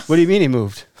 Yeah. What do you mean he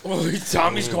moved? Well,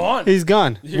 Tommy's gone. He's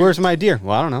gone. Where's my deer?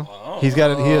 Well, I don't know. He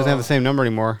doesn't have the same number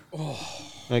anymore.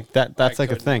 Like that. That's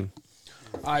like a couldn't. thing.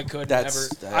 I could That's-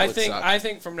 never. that would suck. I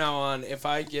think from now on, if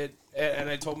I get, and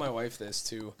I told my wife this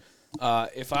too,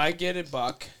 if I get a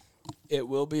buck, it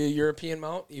will be a European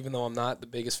mount, even though I'm not the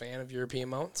biggest fan of European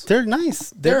mounts. They're nice.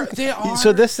 They are,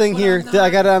 So this thing but here, I'm not. I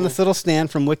got it on this little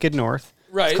stand from Wicked North.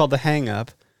 Right. It's called the Hang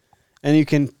Up, and you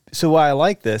can. So why I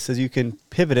like this is you can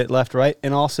pivot it left, right,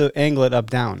 and also angle it up,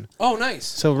 down. Oh, nice.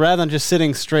 So rather than just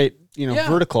sitting straight, Yeah.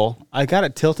 vertical, I got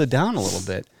it tilted down a little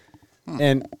bit,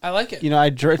 and I like it.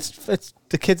 it's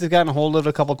the kids have gotten a hold of it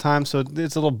a couple times, so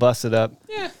it's a little busted up.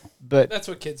 Yeah, But that's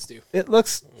what kids do. it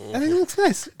looks, I think it looks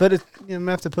nice. But I'm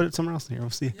gonna have to put it somewhere else in here. We'll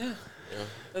see. Yeah.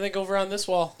 I think over on this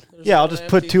wall. there's Yeah, I'll one just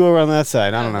put empty. 2 over on that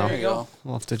side. I don't know. There you go.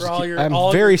 We'll have to For just all keep- your- I'm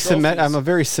all very your trophies. I'm a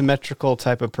very symmetrical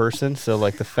type of person, so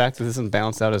like the fact that this isn't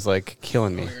balanced out is like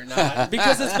killing me. You're not.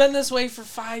 Because it's been this way for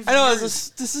 5 years. I know,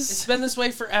 this It's is... been this way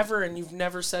forever, and you've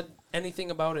never said anything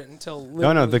about it until. No,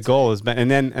 literally the today. goal has been, and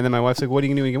then my wife's like, "What are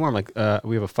you gonna do when you get more?" I'm like,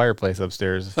 "We have a fireplace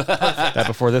upstairs. That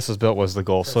before this was built was the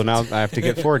goal. So now I have to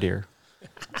get 4 deer."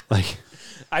 Like,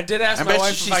 I did ask I my bet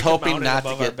wife she's if I could hoping mount it not to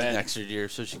above our get the bed. next year,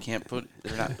 so she can't put...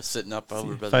 They're not sitting up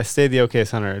over if I by stay the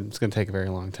OKS hunter, it's gonna take a very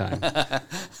long time.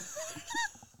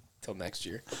 Till next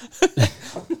year.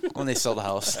 when they sell the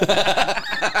house.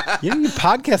 You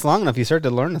podcast long enough, you start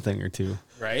to learn a thing or two.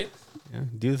 Right? Yeah,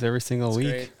 do this every single week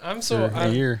Great. I'm for so a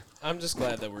year. I'm just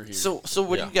glad that we're here. So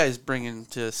what Yeah. are you guys bringing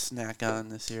to snack on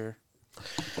this year?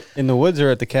 In the woods or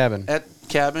at the cabin? At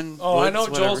cabin? oh, I woods, know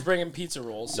whatever. Joel's bringing pizza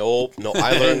rolls. Nope, no.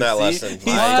 I learned that See? lesson.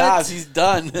 He I- stops. He's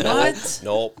done. What?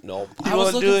 Nope. I You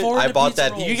was wanna do looking it? forward I to bought pizza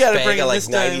that rolls. You gotta bag bring of it like this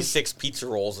time. 96 pizza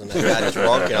rolls and I got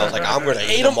drunk and I was like, I'm gonna eat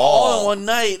Ate them them all in all. one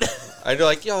night. I'd be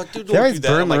like, yo, dude, They don't always do that.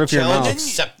 burn I'm the like, roof of your challenge mouth.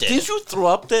 accepted. Did you throw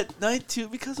up that night too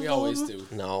because of We all always of them?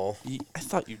 do. No. I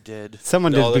thought you did.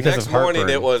 Someone No, did the because next of heartburn.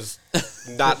 morning it was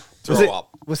not throw was it, up.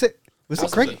 Was it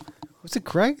Possibly. Greg? Was it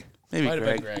Greg? Maybe Might have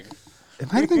been Greg. Greg.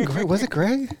 It might have been Greg. Was it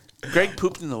Greg? Greg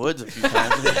pooped in the woods a few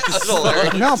times. That's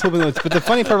hilarious. No, pooping in the woods. But the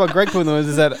funny part about Greg pooping in the woods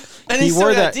is that And he he still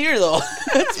wore got that. deer though.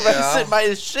 That's why he's sitting by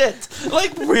his shit.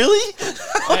 Like really?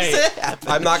 How's Hey. that happen?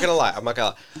 I'm not gonna lie.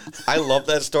 I love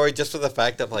that story just for the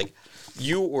fact of like,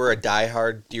 you were a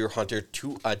diehard deer hunter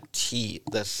to a T.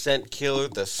 The scent killer,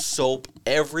 the soap,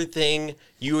 everything.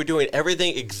 You were doing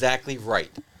everything exactly right.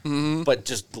 But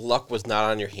just luck was not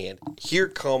on your hand. Here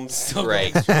comes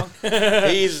Greg.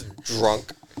 He's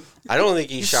drunk. I don't think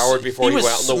he showered before he was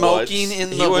went out in the woods. smoking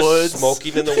in He the was woods.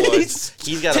 smoking in the woods.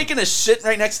 He's got taking a shit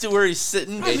right next to where he's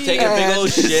sitting. taking a big old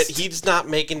shit. He's not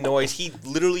making noise. He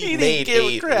literally He didn't made give a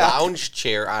a crap. lounge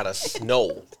chair out of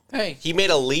snow. Hey, He made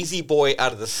a lazy boy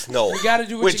out of the snow. you got to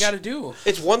do what you got to do.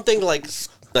 It's one thing to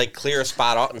like clear a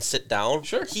spot out and sit down.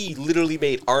 Sure. He literally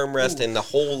made armrest and the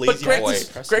whole But lazy Greg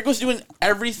boy. was doing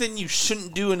everything you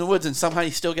shouldn't do in the woods, and somehow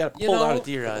he still got pulled out a know-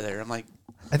 deer out of there. I'm like,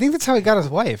 I think that's how he got his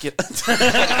wife. We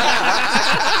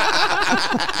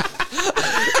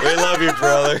love you,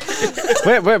 brother.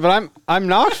 Wait, but I'm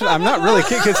not really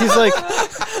kidding because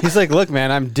he's like, look,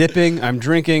 man, I'm dipping, I'm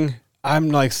drinking, I'm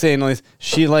like saying all this.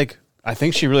 I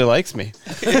think she really likes me.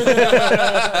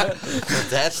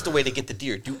 That's the way to get the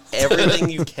deer. Do everything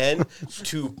you can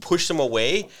to push them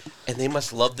away, and they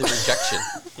must love the rejection.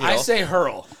 You know? I say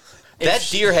hurl. that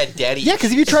deer had daddy. Yeah,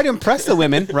 because if you try to impress the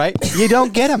women, right, you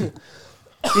don't get them.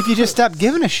 If you just stop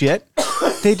giving a shit,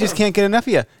 they just can't get enough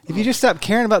of you. If you just stop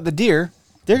caring about the deer,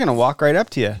 they're gonna walk right up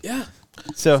to you. Yeah.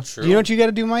 So True. you know what you got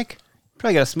to do, Mike?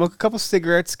 Probably got to smoke a couple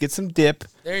cigarettes, get some dip.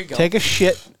 There you go. Take a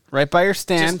shit right by your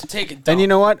stand. Just take a And you dump.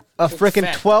 know what? A Take a freaking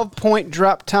fat 12-point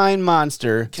drop tine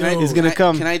monster is gonna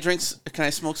come. Can I drink? Can I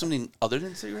smoke something other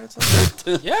than cigarettes?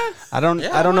 Yeah. I don't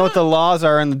know what the laws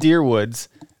are in the deer woods.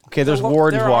 Okay, there's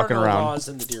wardens there walking are no around. laws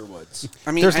in the deer woods.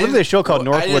 I mean, There's literally a show called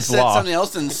I Northwoods just said Law. something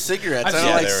else than cigarettes. I've I don't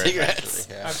seen like it. cigarettes.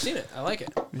 I've seen it. I like it.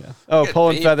 Oh,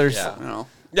 pulling Vape, feathers. Yeah. You know.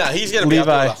 Yeah, he's gonna be out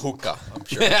there Levi. with a hookah. I'm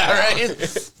sure. Yeah, right.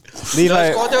 Levi,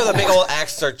 Let's go out there with a big old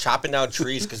axe, start chopping down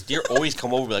trees, because deer always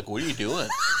come over and be like, "What are you doing?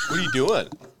 What are you doing?"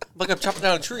 Look, I'm chopping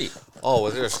down a tree. Oh,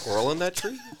 was there a squirrel in that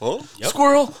tree? Huh?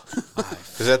 Squirrel.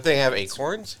 Does that thing have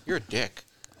acorns? You're a dick.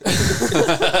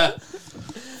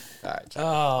 All right.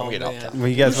 Oh, I'm getting off man. that. what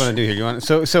do you guys want to do here? You want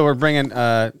so we're bringing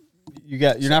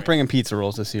you're not bringing pizza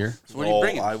rolls this year. What are you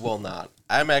bringing? I will not.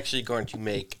 I'm actually going to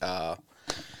make.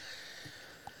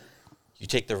 You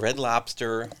take the Red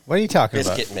Lobster What are you talking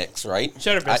biscuit about? mix, right?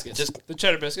 Cheddar biscuits. Just the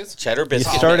cheddar biscuits. cheddar You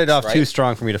biscuit. started mix, off right? too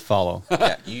strong for me to follow.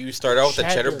 Yeah, you start out with the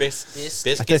cheddar Cheddar biscuits.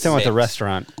 biscuits. I guess I went to the mix.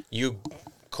 restaurant. You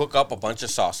cook up a bunch of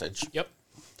sausage, Yep.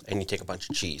 and you take a bunch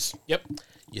of cheese. Yep.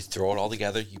 You throw it all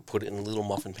together. You put it in little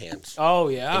muffin pans, Oh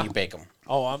yeah. and you bake them.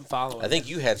 Oh, I'm following. I think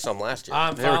you had some last year.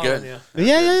 I'm They were following good. you.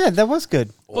 Yeah, that was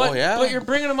good. But, Oh, yeah? but you're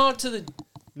bringing them out to the.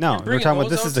 No, You're we're bringing talking about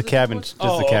those this out is to the the cabin, woods? just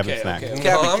the Oh, cabin okay, snack. okay. No,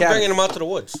 Cabin, I'm cabin. bringing them out to the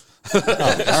woods All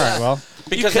right, well,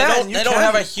 because can, they you don't can.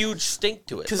 have a huge stink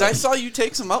to it. Because Like, I saw you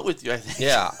take some out with you. I think.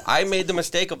 yeah, I made the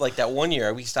mistake of like that one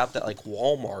year we stopped at like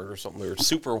Walmart or something, or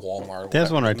Super Walmart. Or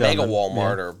There's whatever, one right down Mega there.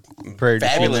 Walmart Yeah. or Prairie du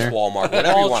Chien Fabulous there. Walmart,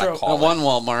 whatever you want to Ultra- call The it. one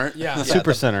Walmart. Yeah. Yeah,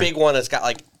 Super the Center. big one that's got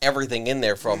like everything in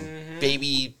there from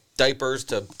baby diapers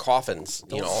to coffins.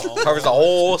 You know, covers the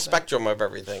whole spectrum of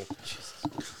everything.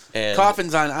 And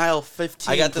Coffins on aisle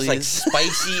 15. I got this like please.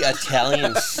 spicy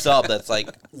Italian sub that's like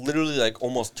literally like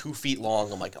almost 2 feet long.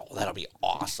 I'm like, oh, that'll be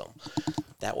awesome.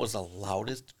 That was the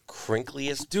loudest,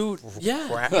 crinkliest Dude,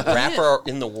 yeah. wrapper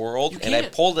in the world, You and I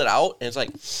can't. pulled it out, and it's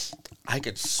like I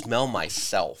could smell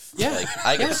myself. Yeah. Like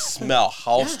I could Yeah. smell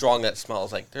how Yeah. strong that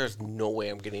smells. Like there's no way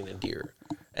I'm getting a deer.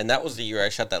 And that was the year I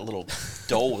shot that little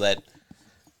doe that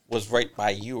was right by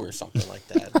you or something like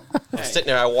that. I'm sitting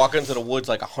there, I walk into the woods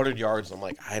like 100 yards, and I'm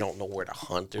like, I don't know where to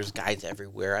hunt. There's guys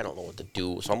everywhere. I don't know what to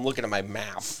do. So I'm looking at my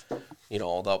map, you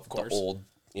know, the old,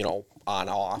 you know, on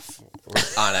off, or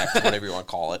on X, whatever you want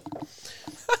to call it.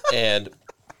 And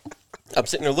I'm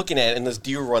sitting there looking at it, and this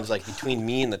deer runs like between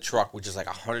me and the truck, which is like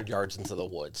 100 yards into the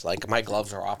woods. Like my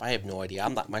gloves are off. I have no idea.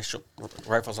 I'm not, my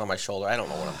rifle's on my shoulder. I don't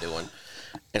know what I'm doing.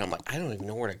 And I'm like, I don't even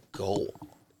know where to go.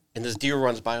 And this deer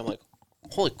runs by. I'm like,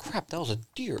 holy crap, that was a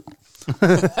deer.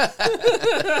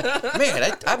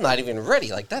 Man, I'm not even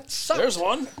ready. Like, that sucks. There's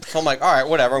one. So I'm like, all right,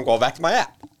 whatever. I'm going back to my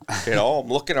app. You know, I'm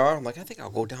looking around. I'm like, I think I'll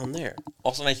go down there.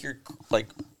 All of a sudden, I hear, like,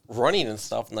 running and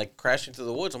stuff and, like, crashing through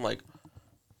the woods. I'm like,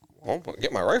 well, I'll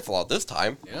get my rifle out this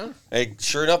time. Yeah. And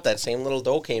sure enough, that same little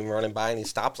doe came running by, and he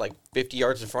stops, like, 50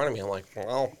 yards in front of me. I'm like,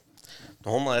 well,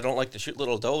 normally I don't like to shoot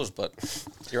little does, but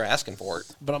you're asking for it.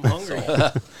 But I'm hungry.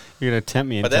 you're gonna tempt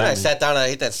me. But then I sat down and I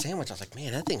ate that sandwich. I was like,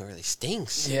 man, that thing really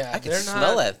stinks. Yeah, I can they're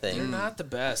smell not, that thing. They're not the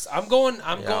best. I'm going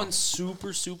Yeah.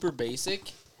 super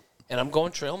basic, and I'm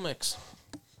going trail mix.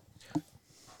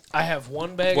 I have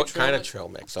one bag. What of trail kind of mix. trail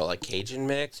mix? So like Cajun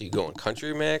mix? Are you going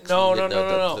country mix? No, Are you no, getting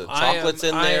no, no, no. The I am- chocolates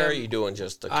in I there? am- Are you doing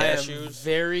just the I am cashews?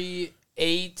 very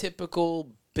atypical,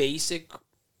 basic.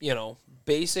 You know,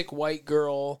 basic white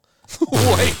girl.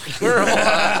 White girl.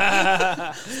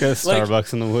 Got a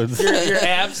Starbucks in the woods. Your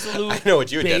absolute. I know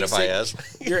what you identify as.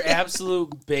 Your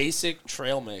absolute basic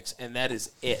trail mix, and that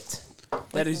is it.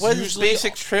 That is What is usually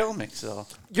basic trail mix though?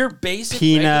 your basic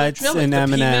Peanuts regular trail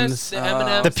and mix. M&Ms. The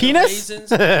M&Ms, The peanuts? raisins,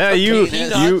 the you,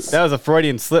 peanuts. that was a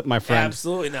Freudian slip, my friend.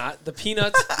 Absolutely not. The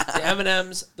peanuts, the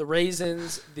M&Ms, the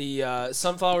raisins, the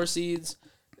sunflower seeds,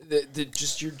 the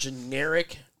just your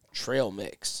generic trail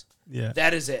mix. Yeah.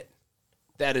 That is it.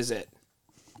 That is it.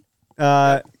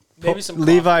 Maybe some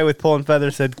Levi with Pulling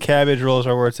Feather said cabbage rolls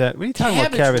are where it's at. What are you talking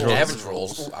about, cabbage rolls? Cabbage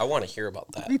rolls. I want to hear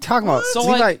about that. What are you talking about? So,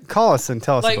 Levi, like- call us and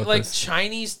tell us Like about like this.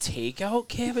 Chinese takeout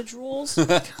cabbage rolls.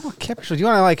 Oh, cabbage rolls. You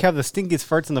want to like have the stinkiest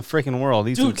farts in the freaking world?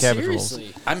 Eat some Dude, cabbage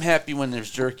seriously. I'm happy when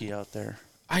there's jerky out there.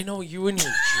 I know you and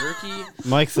your jerky. rolls.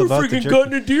 Mike's We're about to freaking jerky.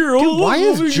 cutting a deer. Dude, Oh, why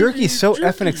we're is gonna jerky eat so jerky.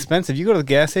 effing expensive? You go to the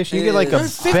gas station, you get like a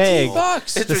bag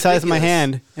 $15. the size of my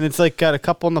hand, and it's like got a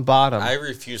couple on the bottom. I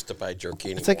refuse to buy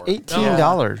jerky anymore. It's like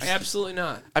 $18. Absolutely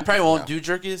not. I probably won't do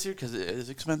jerky this year because it is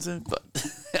expensive. But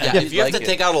Yeah, if you have to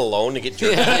take out a loan to get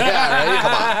jerky,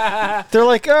 They're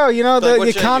like, oh, you know, Like, the what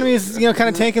should I economy do? is, you know, kind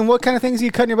of tanking. What kind of things are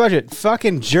you cutting your budget?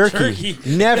 Fucking jerky. Jerky.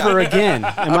 Never again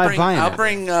am I buying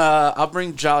it. I'll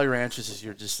bring Jolly Ranchers this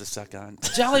year just to suck on.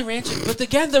 Jolly Rancher. But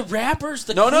again, the wrappers.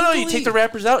 The No. You crinkly- take the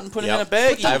wrappers out and put them in a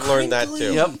bag. I've learned that crinkly.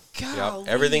 too. Yep. Yep. Golly.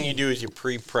 Everything you do is you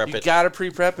pre-prep You it. gotta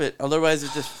pre-prep it, otherwise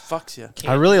it just fucks you.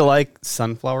 I really like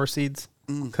sunflower seeds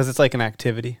because it's like an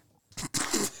activity.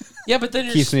 Yeah, but then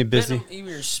you're Keeps me spitting busy. them-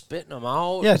 You're spitting them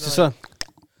out. Yeah, and it's just like-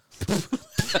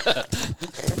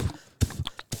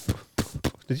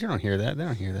 Did you don't hear that? They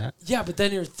don't hear that. Yeah, but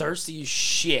then you're thirsty as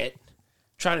shit,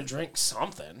 trying to drink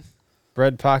something.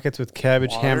 Bread pockets with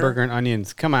cabbage, Water? hamburger, and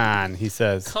onions. Come on, he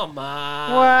says. Come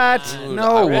on. What?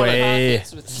 No Bread way.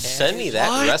 pockets with Send me cabbage. that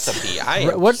What? recipe. I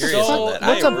am What's- curious so- on that.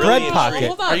 what's I am a bread really pocket? intrigued.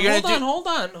 Hold on, Are you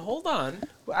gonna hold on.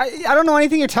 I don't know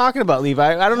anything you're talking about,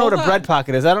 Levi. I don't know what a Hold bread on.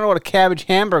 pocket is. I don't know what a cabbage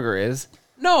hamburger is.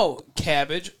 No,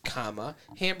 cabbage, comma,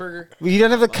 hamburger. Well, you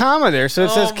don't have the comma there, so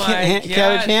it Oh says my cabbage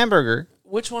God. hamburger.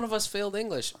 Which one of us failed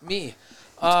English? Me.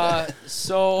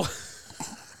 So...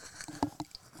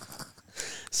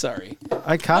 Sorry.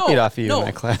 I copied No, off of you no. in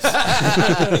that class.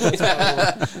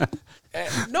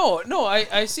 No,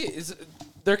 I see it.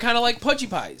 They're kind of like pudgy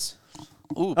pies.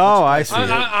 Ooh, Oh, I see.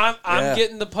 I'm Yeah.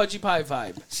 getting the pudgy pie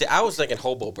vibe. See, I was thinking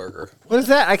hobo burger. What is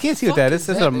that? I can't see what that is.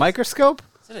 Fuck is is it a that? microscope?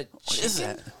 Is that a what is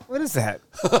chicken? that? What is that?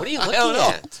 What are you looking don't know.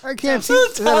 at? I can't see.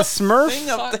 Is that a Smurf? Thing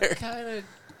up What there. kind of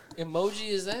emoji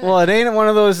is that? Well, it ain't one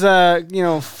of those,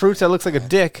 fruits that looks like a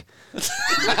dick.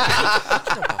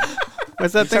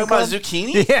 What's that thing Talking about called?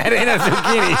 zucchini? Yeah, it ain't a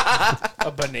zucchini.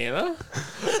 a banana?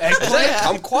 Is that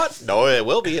a kumquat? No, it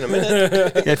will be in a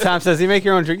minute. Yeah, Tom says you make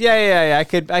your own drink. Yeah. I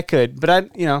could, but I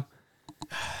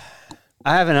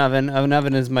have an oven. An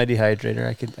oven is my dehydrator.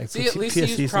 I could See, at least you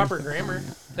use proper grammar.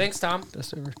 Thanks, Tom.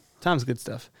 Just over. Tom's good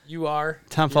stuff. You are.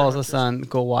 Tom follows us on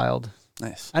Go Wild.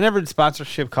 Nice. I never did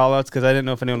sponsorship callouts because I didn't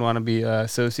know if anyone wanted to be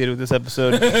associated with this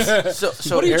episode.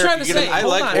 So What are you Eric, trying to you're gonna- say? I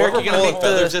Hold like on. whoever Eric, you're gonna Pulling make the-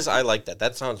 Feathers is. I like that.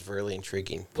 That sounds really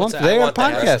intriguing. Pulling- that? they I got a want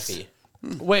that podcast. recipe.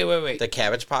 Wait. The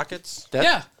cabbage pockets.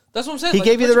 Yeah, that's what I'm saying. He like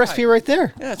gave you the pudgy recipe pie. right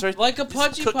there. Yeah, it's right. Like a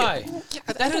pudgy cook it. pie.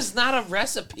 That is not a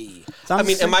recipe. I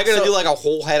mean, am I going to So- do like a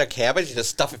whole head of cabbage and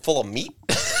just stuff it full of meat?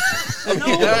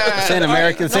 Saying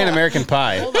American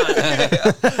pie. Hold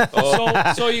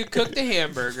on. So you cook the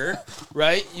hamburger,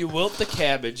 right? You wilt the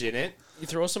cabbage in it. You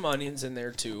throw some onions in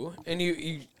there too, and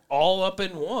you all up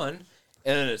in one.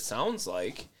 And then it sounds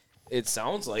like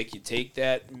you take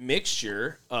that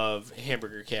mixture of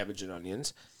hamburger, cabbage, and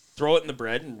onions, throw it in the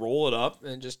bread, and roll it up,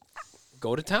 and just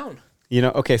go to town. You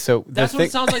know, okay, so That's what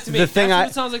it sounds like to me. The thing That's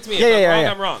what it sounds like to me. Yeah, If yeah, I'm yeah.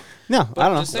 wrong, I'm wrong. No, But I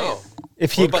don't know. just saying.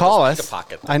 If What he'd about call the us, Speak a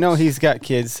Pocket I know ones? he's got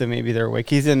kids, so maybe they're awake.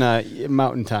 He's in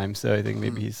mountain time, so I think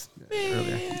maybe he's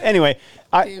earlier. Anyway,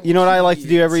 you know what I like to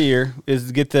do every year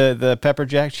is get the pepper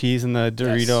jack cheese and the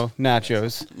Dorito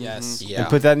nachos Yes. Yeah. and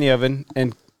put that in the oven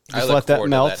and I just look let that forward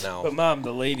melt. to that now. But mom,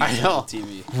 the lady I know. on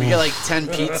TV. We get like 10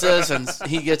 pizzas, and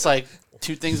he gets like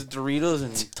 2 things of Doritos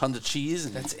and tons of cheese.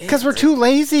 And That's it. Because we're too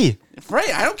lazy. right.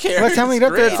 I don't care. By the time we It's get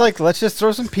up there, great. it's like, let's just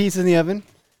throw some pizza in the oven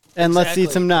and let's eat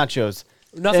Exactly. some nachos.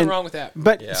 Nothing and- wrong with that.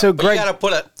 But Yeah. so But Greg,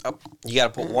 you gotta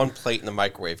put one plate in the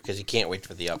microwave because you can't wait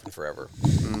for the oven forever.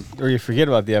 or you forget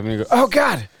about the oven, and you go, oh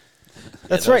God,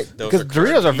 that's those- right. those Because are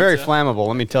Doritos are very pizza. flammable.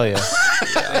 Let me tell you,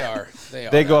 They are.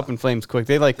 they go up in flames quick.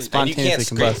 They like And you spontaneously can't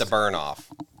scrape combust. the burn off.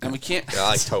 and we can't. You know,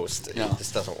 like toast. No. It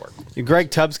just doesn't work.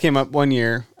 Greg Tubbs came up one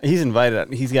year. He's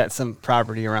invited. He's got some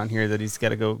property around here that he's got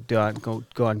to go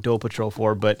on dole patrol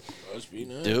for. But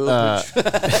Dude.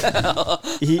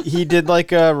 he did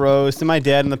like a roast, and my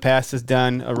dad in the past has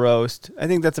done a roast. I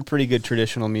think that's a pretty good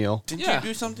traditional meal. Didn't Yeah. you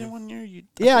do something one year?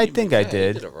 Yeah, I think I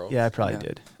did. did a roast. Yeah, I probably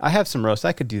did. I have some roast.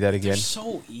 I could do that They're again.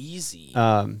 so easy.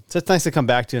 So it's nice to come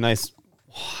back to a nice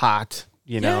hot,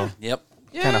 you know, Yep.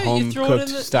 kind of home cooked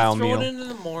style throw meal. it in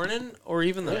the morning or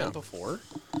even the night before.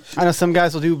 I know some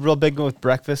guys will do real big with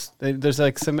breakfast. There's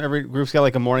like every group's got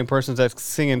like a morning person that's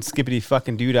singing skippity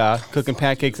fucking doodah, cooking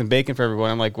pancakes and bacon for everyone.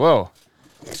 I'm like, whoa,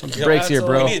 breaks here,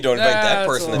 bro. We need to invite that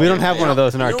person. We don't have one of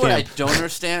those in our You know what I camp. don't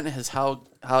understand is how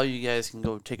you guys can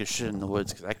go take a shit in the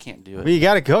woods because I can't do it. Well, you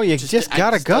gotta go. You just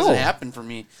gotta It go. doesn't happen for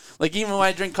me. Like even when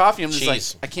I drink coffee, I'm just like,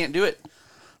 Jeez. I can't do it.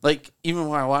 Like even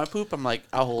when I want to poop, I'm like,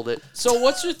 I'll hold it. So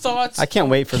what's your thoughts? I can't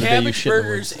wait for the day you Cabbage shit in the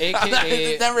Burgers, woods.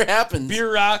 aka It never happens.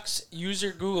 Beer Rocks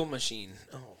user Google machine.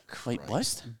 Oh, Wait,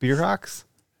 what? Beer rocks?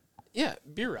 yeah,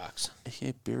 Beer Rocks.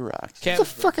 Hey, Beer Rocks. What the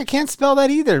fuck? I can't spell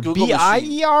that either. Google machine.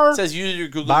 B-I-E-R? It says use your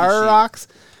Google Beer machine. rocks?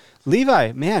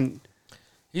 Levi, man.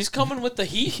 He's coming with the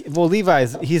heat. Well,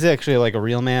 he's actually like a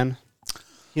real man.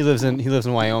 He lives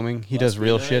in Wyoming. He does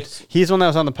real nice. shit. He's the one that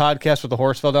was on the podcast with the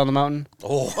horse fell down the mountain.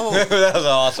 Oh, that was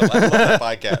awesome. I love that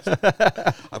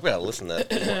podcast. I'm gonna listen to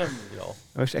that. You know.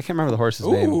 I can't remember the horse's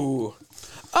name. Ooh.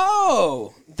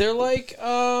 Oh, they're like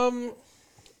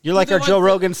You're like they're our like Joe the-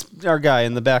 Rogan's our guy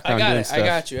in the I background got doing it. stuff.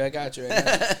 I got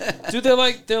you. Dude,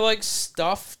 they're like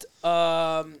stuffed.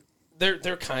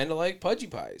 They're kind of like pudgy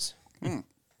pies.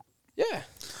 Yeah.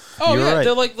 Oh You're yeah, right.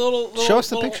 they're like little. Show us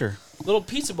the little- picture. Little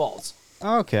pizza balls.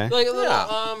 Oh, okay. Like a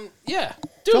little. Yeah.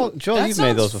 Dude, Joel, that you've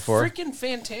made those sounds before. Freaking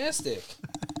fantastic.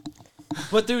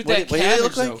 But dude, What that do they cabbage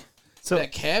look like? though. So-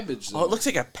 that cabbage. Though. Oh, it looks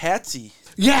like a patsy.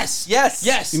 yes.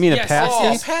 Yes. You mean a yes. patsy?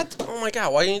 Oh, Pat! Oh my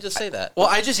God! Why didn't you just say that? Well,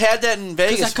 I just had that in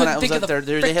Vegas when couldn't I was think up of there.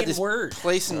 the They had frickin' this word.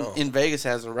 place in Vegas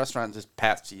has a restaurant that's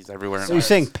Patsy's everywhere. So you're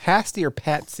saying pasty or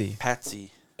patsy?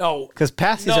 Patsy? Oh. Because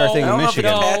pasties are a thing I in don't know if it's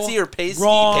Michigan. Patsy or pasty.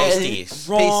 Wrong. Pasties.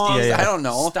 Wrong. Pasties. Yeah, yeah. I don't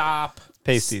know. Stop.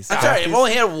 Pasties. I'm sorry, I've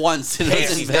only had once. And it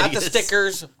was in Pasties, not the Vegas.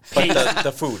 stickers, but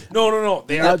the food. No.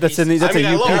 They No, are that's a pasties. that's I mean, a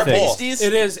I love UP our thing. bowl. Pasties?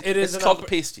 It is It's an called upper,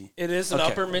 pasty. It is an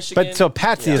Okay. upper Michigan. But so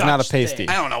patsy is not a Dutch thing. pasty.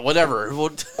 I don't know. Whatever. Well,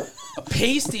 A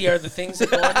pasty are the things that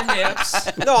go on your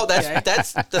nips. No, Okay.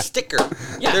 that's the sticker.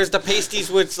 Yeah. There's the pasties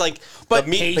with like But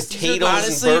the meat, pasties are potatoes,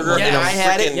 honestly, and burger. yes. and a I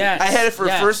had it. frickin- Yes. I had it for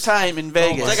the first time in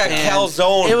Vegas. It's like a and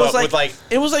calzone, it was but with like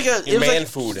it was like a it was man like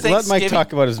food. Let Mike Thanksgiving.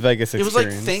 talk about his Vegas It was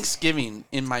experience. like Thanksgiving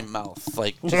in my mouth.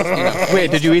 Like, just, you know.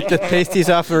 Wait, did you eat the pasties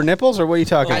off her nipples, or what are you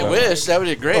talking I about? wish that would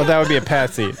be great. Well, that would be a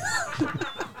patsy.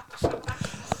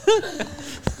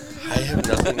 I have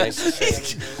nothing nice to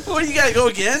say. What do you gotta go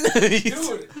again?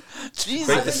 Dude, Jesus.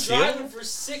 Break I've the been seal? driving for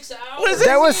 6 hours. What is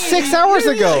That was 6 hours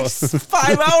ago.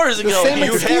 5 hours ago. same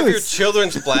You excuse. have your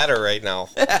children's bladder right now.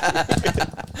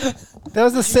 That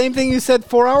was the same thing you said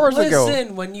 4 hours ago.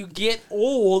 Listen, when you get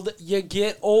old, you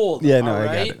get old. Yeah, no, all I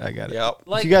right? got it. I got it. Yep.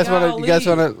 Like, you guys want to? You guys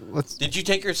golly. want to? Let's. Did you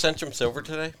take your Centrum Silver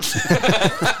today?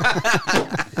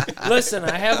 Listen,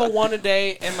 I have a one a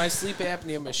day and my sleep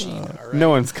apnea machine. All right? No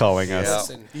one's calling us. Yeah.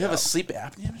 Listen, You have a sleep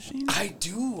apnea machine? I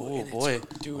do. Oh boy.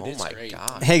 Dude, Oh it's my great.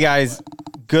 God. Hey guys,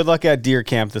 good luck at deer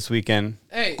camp this weekend.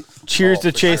 Hey, Cheers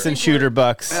to for chasing sure. shooter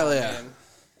bucks. Hell yeah. man.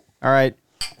 All right.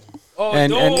 Oh,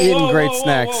 And- and eating great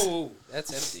snacks. Whoa.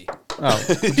 That's empty. Oh,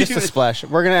 just a splash.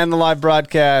 We're gonna end the live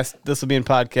broadcast. This will be in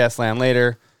podcast land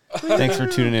later. Thanks for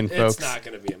tuning in, folks. It's not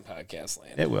going to be in podcast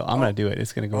land. It will. I'm gonna do it.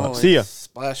 It's gonna go Oh, up. See ya. it's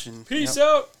Splashing. Peace Yep.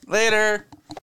 out. Later.